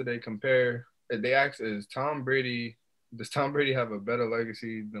ESPN yesterday compare. They asked, does Tom Brady have a better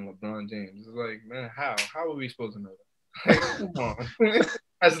legacy than LeBron James? It's like, man, how are we supposed to know that? Like, come on.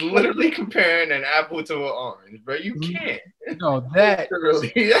 That's literally comparing an apple to an orange, bro. You can't. No, that's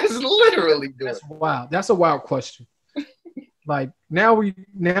literally that's wild. That's a wild question. Like now we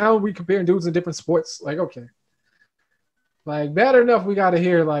comparing dudes in different sports. Like, okay. Like bad enough we gotta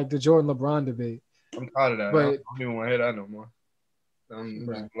hear like the Jordan LeBron debate. I'm tired of that. But, I don't even want to hear that no more. I'm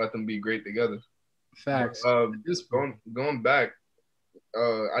just let them be great together. Facts. But, going back,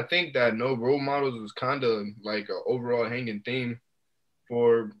 I think that No Role Models was kind of like an overall hanging theme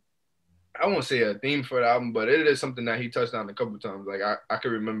for, I won't say a theme for the album, but it is something that he touched on a couple of times. Like I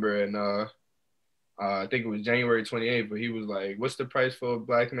can remember in I think it was January 28th, but he was like, "What's the price for a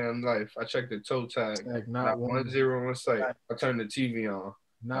black man's life? I checked the toe tag, not 1-0 in sight. I turned the TV on,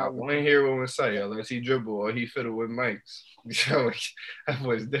 not one hero in sight, unless he dribble or he fiddle with mics." So that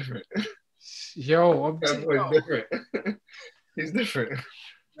boy's different. Yo, that boy's different. He's different.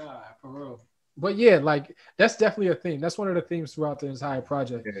 Nah, for real. But yeah, like that's definitely a theme. That's one of the themes throughout the entire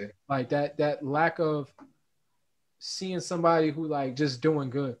project. Yeah. Like that lack of seeing somebody who like just doing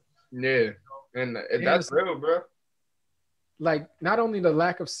good. Yeah, and that's real, bro. Like not only the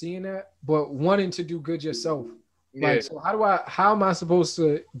lack of seeing that, but wanting to do good yourself. Yeah. Like, so how am I supposed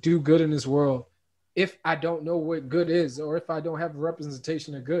to do good in this world if I don't know what good is, or if I don't have a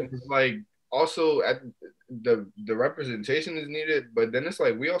representation of good? It's like also at the representation is needed, but then it's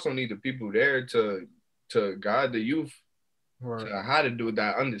like we also need the people there to guide the youth to how to do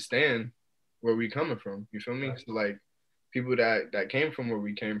that, understand where we coming from. You feel me? Right. So like people that came from where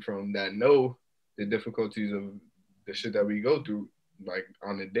we came from, that know the difficulties of the shit that we go through like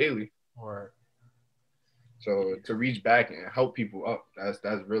on the daily. Right. So to reach back and help people up,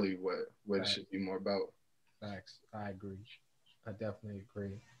 that's really what it should be more about. Facts. I agree. I definitely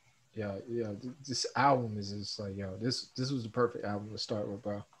agree. Yeah. This album is just like, yo, this was the perfect album to start with,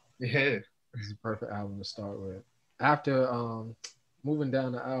 bro. Yeah. This is a perfect album to start with. After moving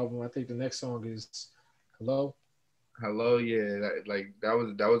down the album, I think the next song is Hello. Hello, yeah. That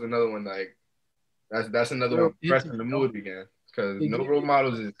was another one, like that's another one pressing the mood again. Because No Role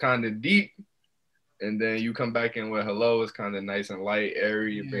Models is kind of deep. And then you come back in with Hello, it's kind of nice and light,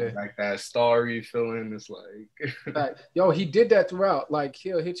 airy. You bring back that starry feeling. It's like, yo, he did that throughout. Like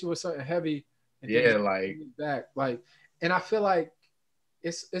he'll hit you with something heavy. And like back, like, and I feel like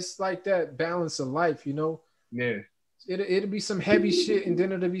it's like that balance of life, you know. Yeah. It'll be some heavy shit, and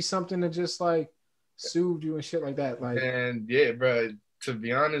then it'll be something that just like soothe you and shit like that. Like, and yeah, bro. To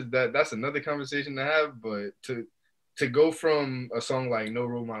be honest, that's another conversation to have. But to go from a song like No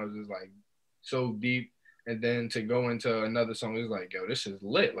Role Models is like so deep, and then to go into another song is like, yo, this is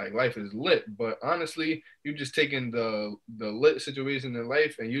lit. Like life is lit. But honestly, you just taking the lit situation in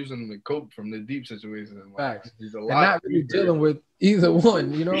life and using them to cope from the deep situation in life. Facts. It's a And lot not really deeper. dealing with either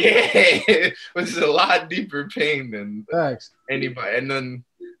one, you know? Yeah, which is a lot deeper pain than Facts. anybody. And then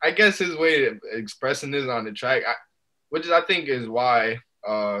I guess his way of expressing this on the track, which is, I think is why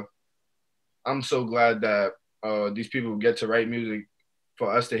I'm so glad that these people get to write music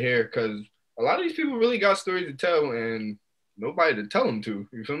for us to hear, because a lot of these people really got stories to tell and nobody to tell them to.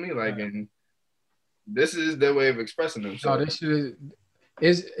 You feel me? Like, Right. and this is their way of expressing No, themselves. this shit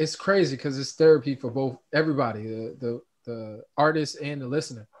it's crazy because it's therapy for both everybody, the artist and the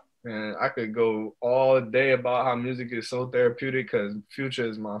listener. And I could go all day about how music is so therapeutic because Future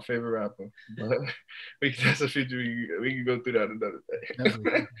is my favorite rapper. But that's a future we can go through that another day.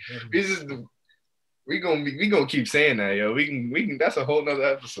 Definitely. Just, we gonna keep saying that, yo. We can. That's a whole nother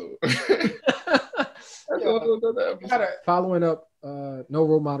episode. That's a whole nother episode. Following up, no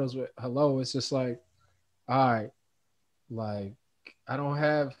role models with hello. It's just like, all right, like I don't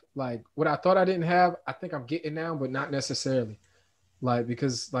have like what I thought I didn't have. I think I'm getting now, but not necessarily. Like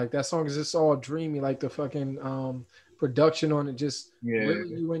because like that song is just all dreamy, like the fucking production on it just really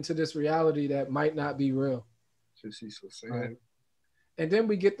you into this reality that might not be real. Just he's so sad. Right? And then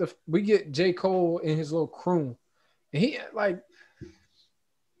we get J. Cole in his little croon. And he like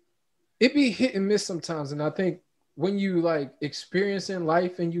it be hit and miss sometimes. And I think when you like experiencing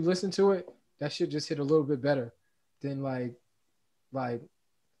life and you listen to it, that should just hit a little bit better than like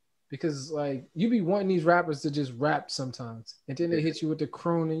because like you be wanting these rappers to just rap sometimes, and then they hit you with the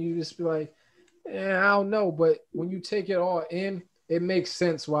croon, and you just be like, I don't know. But when you take it all in, it makes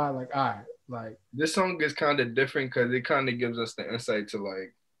sense why. Like, all right, like this song is kind of different because it kind of gives us the insight to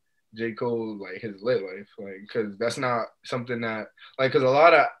like J. Cole, like his lit life, like because that's not something that like because a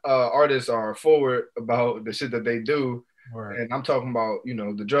lot of artists are forward about the shit that they do, right. And I'm talking about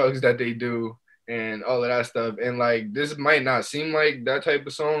the drugs that they do and all of that stuff, and like this might not seem like that type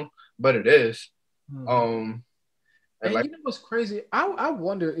of song, but it is. Mm-hmm. And like, you know what's crazy? I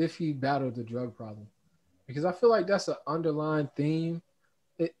wonder if he battled the drug problem, because I feel like that's an underlying theme.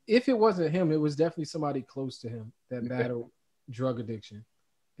 If it wasn't him, it was definitely somebody close to him that battled drug addiction,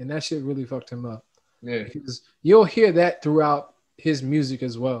 and that shit really fucked him up. Yeah, because you'll hear that throughout his music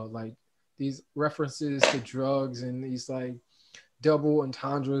as well, like these references to drugs and these like double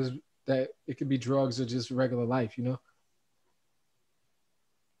entendres that it could be drugs or just regular life,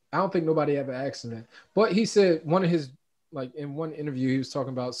 I don't think nobody ever asked him that. But he said one of his, like in one interview, he was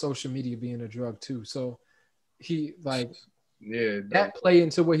talking about social media being a drug too. So he like that play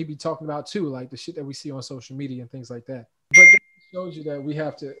into what he be talking about too, like the shit that we see on social media and things like that. But that shows you that we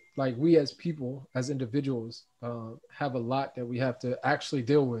have to, like we as people, as individuals, have a lot that we have to actually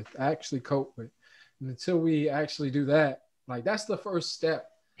deal with, actually cope with. And until we actually do that, like that's the first step.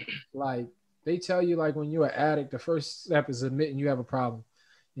 Like they tell you, like when you're an addict, the first step is admitting you have a problem.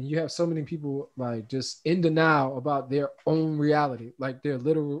 And you have so many people like just in denial about their own reality, like their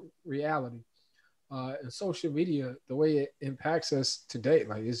literal reality. And social media, the way it impacts us today,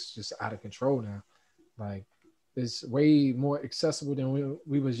 like it's just out of control now. Like it's way more accessible than when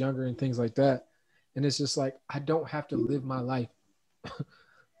we was younger and things like that. And it's just like, I don't have to live my life.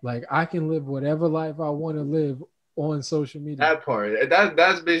 Like I can live whatever life I want to live on social media. That part,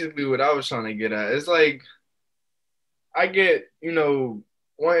 that's basically what I was trying to get at. It's like, I get,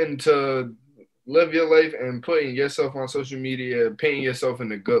 wanting to live your life and putting yourself on social media, painting yourself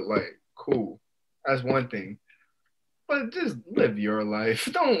in a good light. Cool. That's one thing. But just live your life.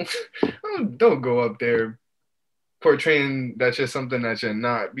 Don't go up there portraying that you're something that you're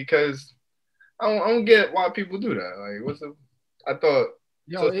not, because I don't get why people do that. Like, I thought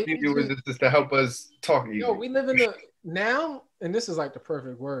social media was just to help us talk easy. We live in the now, and this is like the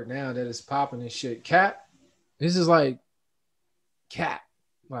perfect word now that it's popping and shit. Cat. This is like cat.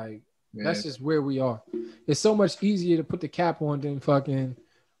 Like that's just where we are. It's so much easier to put the cap on than fucking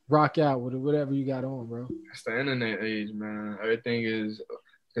rock out with whatever you got on, bro. It's the internet age, man. Everything is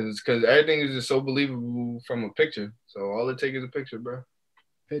because everything is just so believable from a picture. So all it takes is a picture, bro.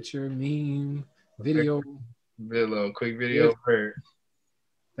 Picture, meme, video, quick video.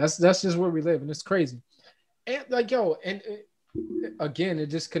 That's just where we live, and it's crazy. And like again, it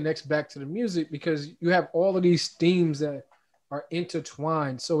just connects back to the music because you have all of these themes that are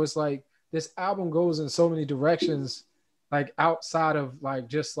intertwined. So it's like this album goes in so many directions, like outside of like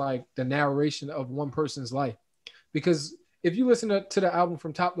just like the narration of one person's life. Because if you listen to the album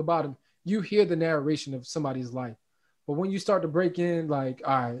from top to bottom, you hear the narration of somebody's life. But when you start to break in, like,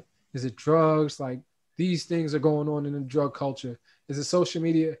 all right, is it drugs? Like these things are going on in the drug culture. Is it social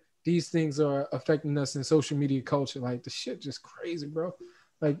media? these things are affecting us in social media culture. Like the shit just crazy, bro.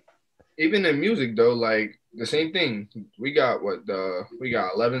 Like Even in music though, like the same thing. We got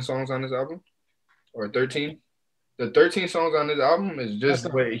 11 songs on this album or 13. The 13 songs on this album is that's just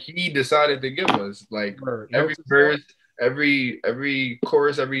not what he decided to give us. Like word. Note every to self. verse, every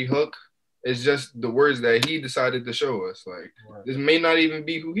chorus, every hook is just the words that he decided to show us. Like Word. this may not even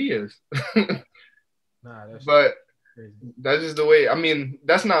be who he is. Nah, that's But crazy. that's just the way. I mean,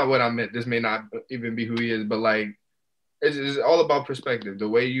 that's not what I meant. This may not even be who he is, but like it's all about perspective. The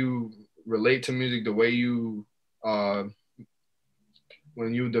way you relate to music, the way you uh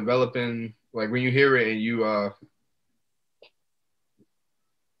when you developing, like when you hear it and you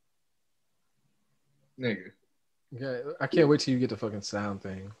nigga. Yeah, I can't wait till you get the fucking sound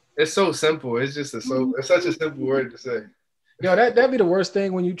thing. It's so simple. It's just it's such a simple word to say. Yo, that'd be the worst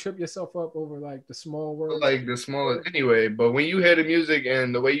thing when you trip yourself up over like the small words. Like the smallest anyway, but when you hear the music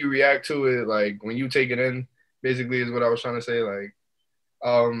and the way you react to it, like when you take it in, basically is what I was trying to say. Like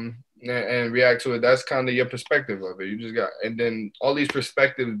and react to it. That's kind of your perspective of it. You just got, and then all these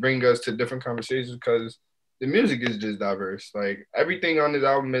perspectives bring us to different conversations because the music is just diverse. Like everything on this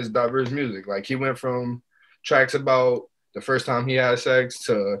album is diverse music. Like he went from tracks about the first time he had sex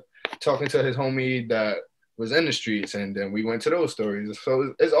to talking to his homie that was in the streets, and then we went to those stories.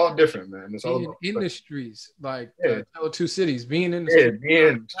 So it's all different, man. It's all being about in the streets, like yeah, Tell Two Cities, being in the yeah, streets, being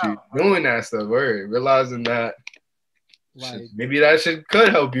in the street, doing that stuff, word, realizing that like maybe that shit could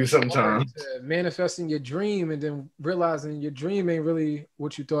help you sometimes. manifesting your dream and then realizing your dream ain't really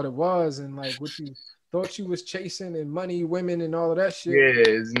what you thought it was, and like what you thought you was chasing and money, women, and all of that shit.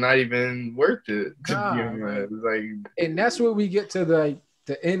 Yeah, it's not even worth it to be Nah, honest. Like, and that's where we get to the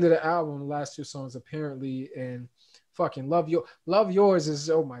end of the album, the last two songs apparently, and fucking Love Yours is,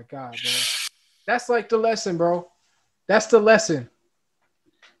 oh my god, bro. That's like the lesson, bro. That's the lesson.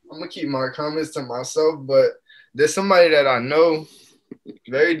 I'm gonna keep my comments to myself, but there's somebody that I know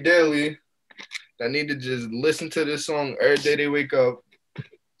very dearly that need to just listen to this song every day they wake up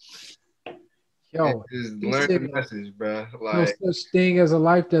and Yo, just he learn said the message, bro. no Like, such thing as a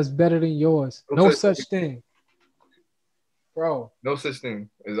life that's better than yours. No such thing, bro. no such thing.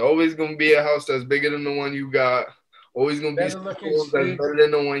 There's always gonna be a house that's bigger than the one you got. Always gonna be Better some looking clothes that's shit, better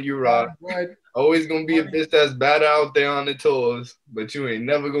than the one you rock. blood, Always gonna be a money. bitch that's bad out there on the tours, but you ain't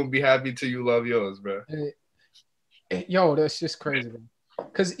never gonna be happy till you love yours, bro. Yo, that's just crazy, man.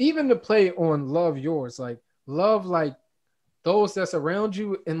 Because even to play on Love Yours, like love, like those that's around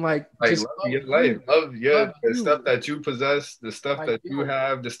you, and like Like just love love your life, you, love your love the stuff you. that you possess, the stuff Like that you yo,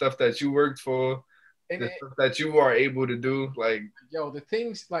 have, the stuff that you worked for, and the stuff that you are able to do. Like yo, the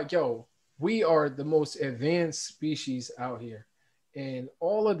things like yo, we are the most advanced species out here, and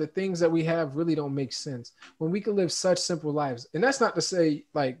all of the things that we have really don't make sense when we can live such simple lives. And that's not to say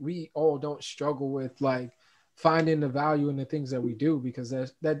like we all don't struggle with like finding the value in the things that we do, because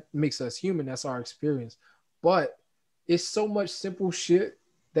that makes us human. That's our experience. But it's so much simple shit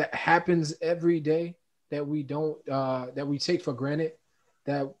that happens every day that we don't that we take for granted,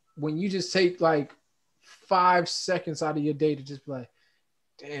 that when you just take like 5 seconds out of your day to just be like,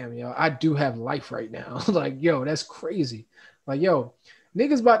 damn, yo, I do have life right now. Like, yo, that's crazy. Like, yo,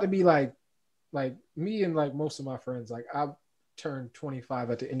 niggas about to be like me and like most of my friends, like I turned 25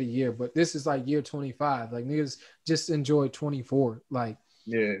 at the end of the year, but this is like year 25. Like niggas just enjoy 24. Like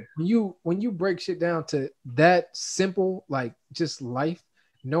yeah, when you break shit down to that simple, like just life,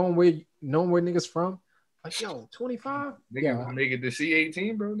 knowing where niggas from, like yo, 25, niggas yeah, gonna make it to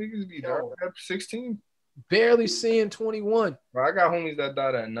C18, bro. Niggas be died yo, at 16. barely seeing 21. Bro, I got homies that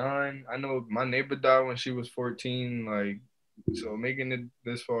died at 9. I know my neighbor died when she was 14. Like, so making it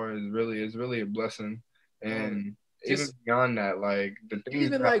this far is really a blessing. And even Just beyond that, like the things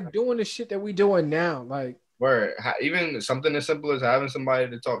even that like doing the shit that we doing now, like where even something as simple as having somebody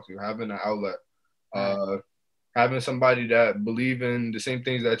to talk to, having an outlet, uh, having somebody that believe in the same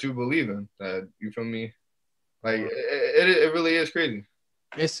things that you believe in. That you feel me? Like it really is crazy.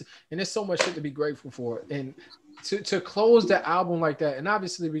 it's so much shit to be grateful for, and to close the album like that. And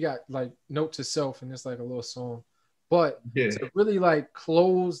obviously we got like Note to Self, and it's like a little song, but Yeah, to really like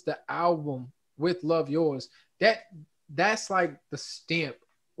close the album with Love Yours, that's like the stamp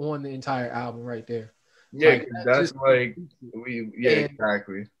on the entire album right there. yeah, Like 'cause that that's just, like yeah, and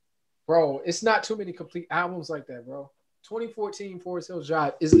exactly. bro, it's not too many complete albums like that, bro. 2014 Forest Hills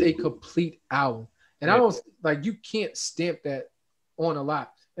Drive is a complete album. And I Yeah. don't like, you can't stamp that on a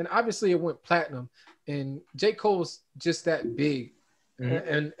lot. And obviously it went platinum, and J. Cole's just that big. Mhm.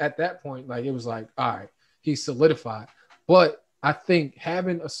 And at that point, like it was like, all right, he's solidified. But I think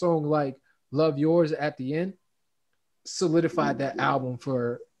having a song like Love Yours at the end solidified that album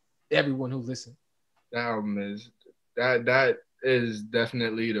for everyone who listened. That album is that is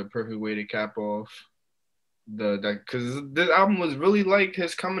definitely the perfect way to cap off that because this album was really like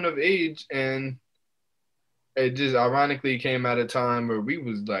his coming of age, and it just ironically came at a time where we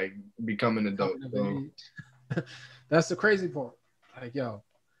was like becoming adults. So. That's the crazy part. Like yo,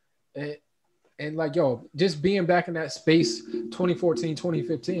 and like yo, just being back in that space 2014,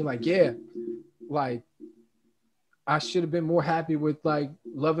 2015, like yeah, like I should have been more happy with like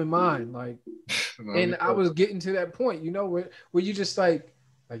Love and Mine, like, and I was getting to that point, you know, where you just like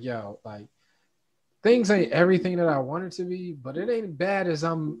yo, like things ain't everything that I want it to be, but it ain't bad as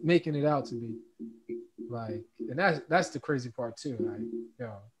I'm making it out to be. Like, and that's the crazy part too. Like,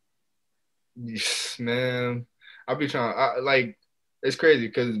 yo, yes, man, I'll be like it's crazy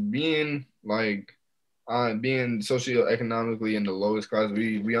because being like being socioeconomically in the lowest class,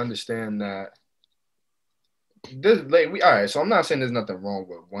 we understand that this like we all right. So I'm not saying there's nothing wrong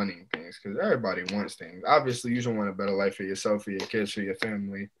with wanting things because everybody wants things. Obviously, you should want a better life for yourself, for your kids, for your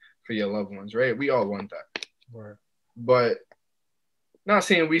family, for your loved ones, right? We all want that. right. But not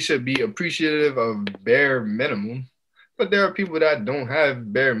saying we should be appreciative of bare minimum, but there are people that don't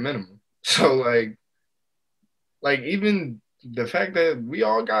have bare minimum. So like even the fact that we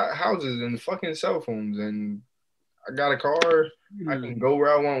all got houses and fucking cell phones and I got a car, I can go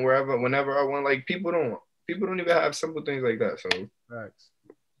where I want, wherever, whenever I want. Like people don't even have simple things like that. So Facts.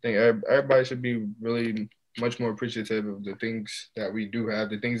 I think everybody should be really much more appreciative of the things that we do have,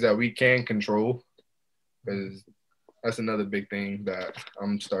 the things that we can control, because that's another big thing that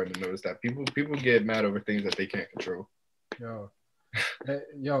I'm starting to notice that people get mad over things that they can't control. And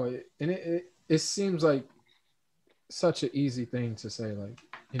it seems like such an easy thing to say, like,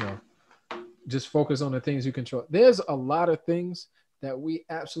 you know, just focus on the things you control. There's a lot of things that we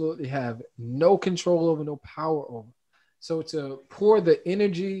absolutely have no control over, no power over. So to pour the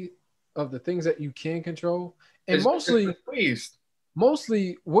energy of the things that you can control, and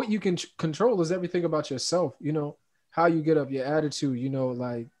mostly what you can control is everything about yourself. You know, how you get up, your attitude, you know,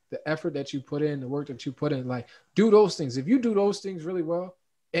 like the effort that you put in, the work that you put in, like do those things. If you do those things really well,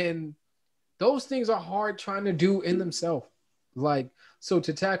 and those things are hard trying to do in themselves. Like, so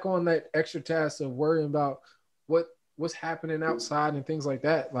to tack on that extra task of worrying about what's happening outside and things like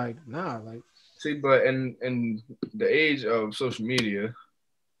that, like, nah, like. See, but in the age of social media,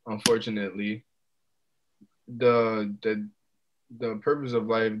 unfortunately, the purpose of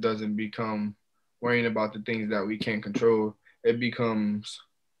life doesn't become worrying about the things that we can't control. It becomes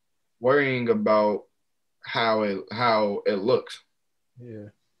worrying about how it looks. Yeah.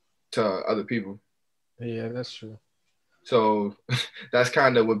 To other people. Yeah, that's true. So that's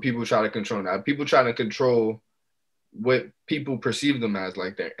kind of what people try to control now. People try to control what people perceive them as,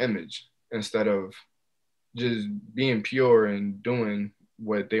 like their image, instead of just being pure and doing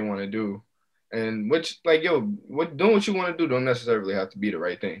what they want to do. And which, like, yo, doing what you want to do don't necessarily have to be the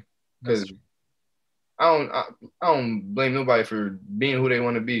right thing. Because I don't blame nobody for being who they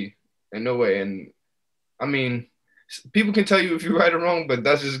want to be in no way. And I mean, people can tell you if you're right or wrong, but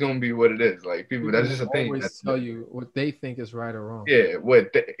that's just gonna be what it is. Like people that's just opinion. Always tell you what they think is right or wrong. Yeah,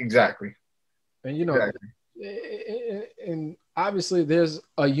 exactly. And you know, and obviously there's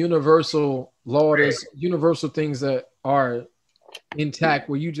a universal law. There's universal things that are intact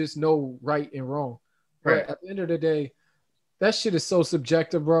where you just know right and wrong. But at the end of the day, that shit is so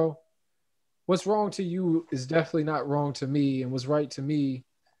subjective, bro. What's wrong to you is definitely not wrong to me, and what's right to me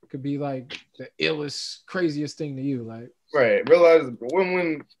could be like the illest, craziest thing to you. Like, right. Realize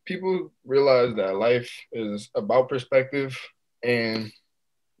when people realize that life is about perspective and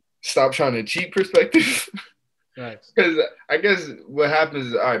stop trying to cheat perspective. Because I guess what happens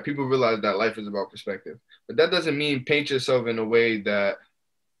is, all right, people realize that life is about perspective, but that doesn't mean paint yourself in a way that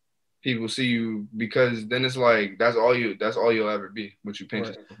people see you, because then it's like that's all you'll ever be, what you paint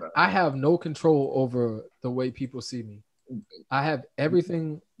yourself as. I have no control over the way people see me. I have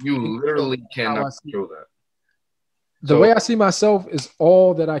everything. You literally cannot control that. The way I see myself is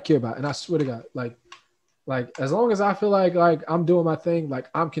all that I care about, and I swear to God, like as long as I feel like I'm doing my thing, like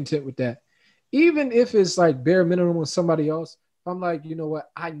I'm content with that. Even if it's like bare minimum with somebody else, I'm like, you know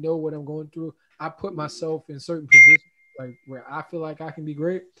what? I know what I'm going through. I put myself in certain positions like where I feel like I can be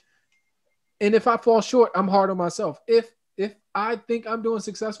great. And if I fall short, I'm hard on myself. If I think I'm doing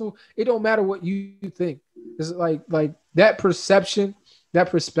successful, it don't matter what you think. It's like that perception, that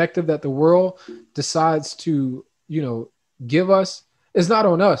perspective that the world decides to, you know, give us is not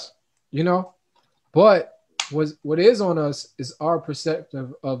on us, you know. But what is on us is our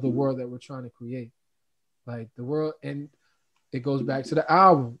perspective of the world that we're trying to create. Like the world, and it goes back to the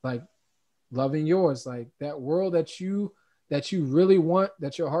album, like Loving Yours, like that world that you that you really want,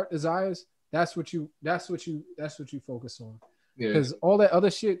 that your heart desires, that's what you focus on. Because all that other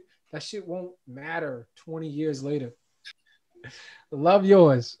shit, that shit won't matter 20 years later. Love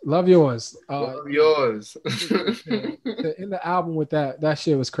yours. Love yours. To end the album with that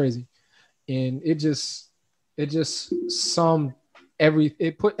shit was crazy. And it just put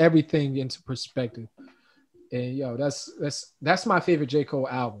everything into perspective. And yo, that's my favorite J. Cole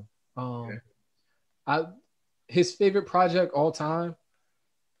album. His favorite project all time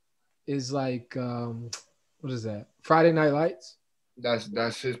is like what is that? Friday Night Lights.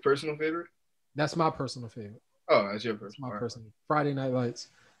 That's his personal favorite? That's my personal favorite. Oh, that's your personal. That's my personal. Friday Night Lights.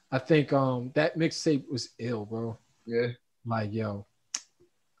 I think that mixtape was ill, bro. Yeah. Like, yo,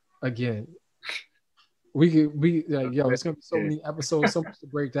 again, it's gonna be so many episodes, so much to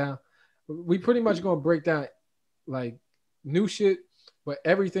break down. We pretty much gonna break down like new shit, but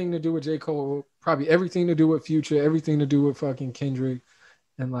everything to do with J. Cole, probably everything to do with Future, everything to do with fucking Kendrick,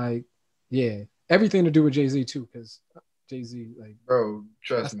 and like, yeah, everything to do with Jay-Z too, because Jay-Z, like, bro,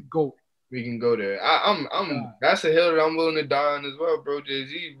 trust me, GOAT. We can go there. That's a hill that I'm willing to die on as well, bro.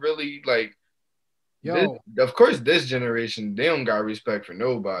 Jay-Z really, like, of course, this generation, they don't got respect for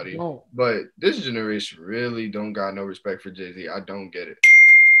nobody. No. But this generation really don't got no respect for Jay-Z. I don't get it.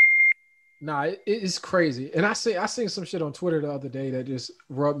 Nah, it is crazy. And I seen some shit on Twitter the other day that just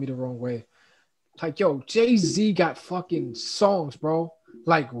rubbed me the wrong way. Like, yo, Jay-Z got fucking songs, bro.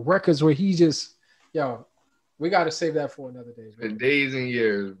 Like records where he just, yo, we got to save that for another day. For days and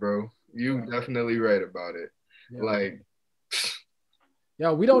years, bro. You definitely right about it. Yeah. Like,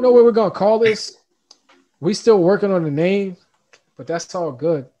 yo, we don't know what we're going to call this. We still working on the name, but that's all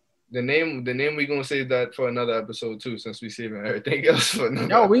good. The name we gonna save that for another episode too, since we saving everything else for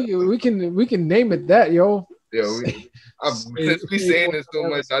another. Yo, we can name it that, yo. Yo, since we saying it so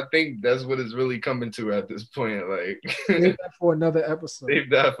much, I think that's what it's really coming to at this point. Like, save that for another episode. Save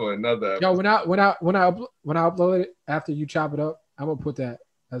that for another episode. Yo, when I upload it after you chop it up, I'm gonna put that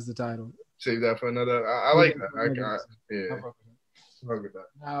as the title. Save that for another. I like that. Yeah. Fuck with that.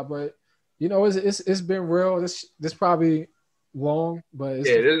 Nah, but you know, it's been real. This probably long, but this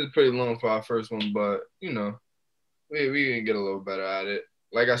is pretty long for our first one. But you know, we can get a little better at it.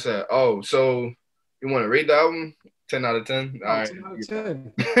 Like I said, so you want to rate the album 10 out of 10? All right, 10 out of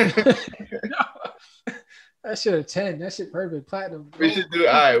 10. That shit a 10. That shit perfect. Platinum. We should do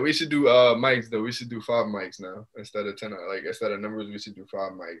mics though. We should do 5 mics now instead of 10. Like instead of numbers, we should do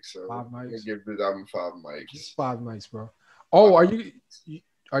 5 mics. So 5 mics. Give this album 5 mics. Just 5 mics, bro. Oh, are you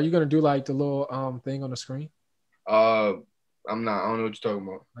gonna do like the little thing on the screen? I'm not. I don't know what you're talking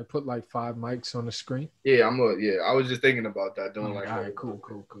about. I put like 5 mics on the screen. Yeah, I was just thinking about that. Doing like. All right, cool.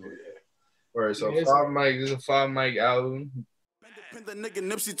 Yeah. All right, so 5 mics. This is a 5 mic album. The nigga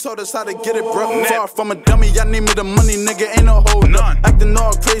Nipsey taught us how to get it, bro. Far from a dummy, I need me the money, nigga. Ain't no hold none. Acting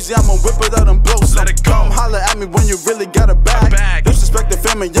all crazy, I'ma whip it out and blow. Let it go. Come holler at me when you really got a bag. Disrespect the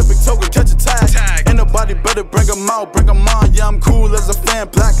family, your big token, catch a tag. Ain't nobody better, bring 'em out, bring 'em on. Yeah, I'm cool as a fan,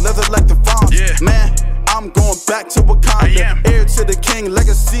 black leather like the Fonz. Yeah. Man, I'm going back to Wakanda. Heir to the king,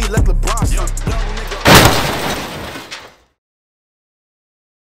 legacy like LeBron.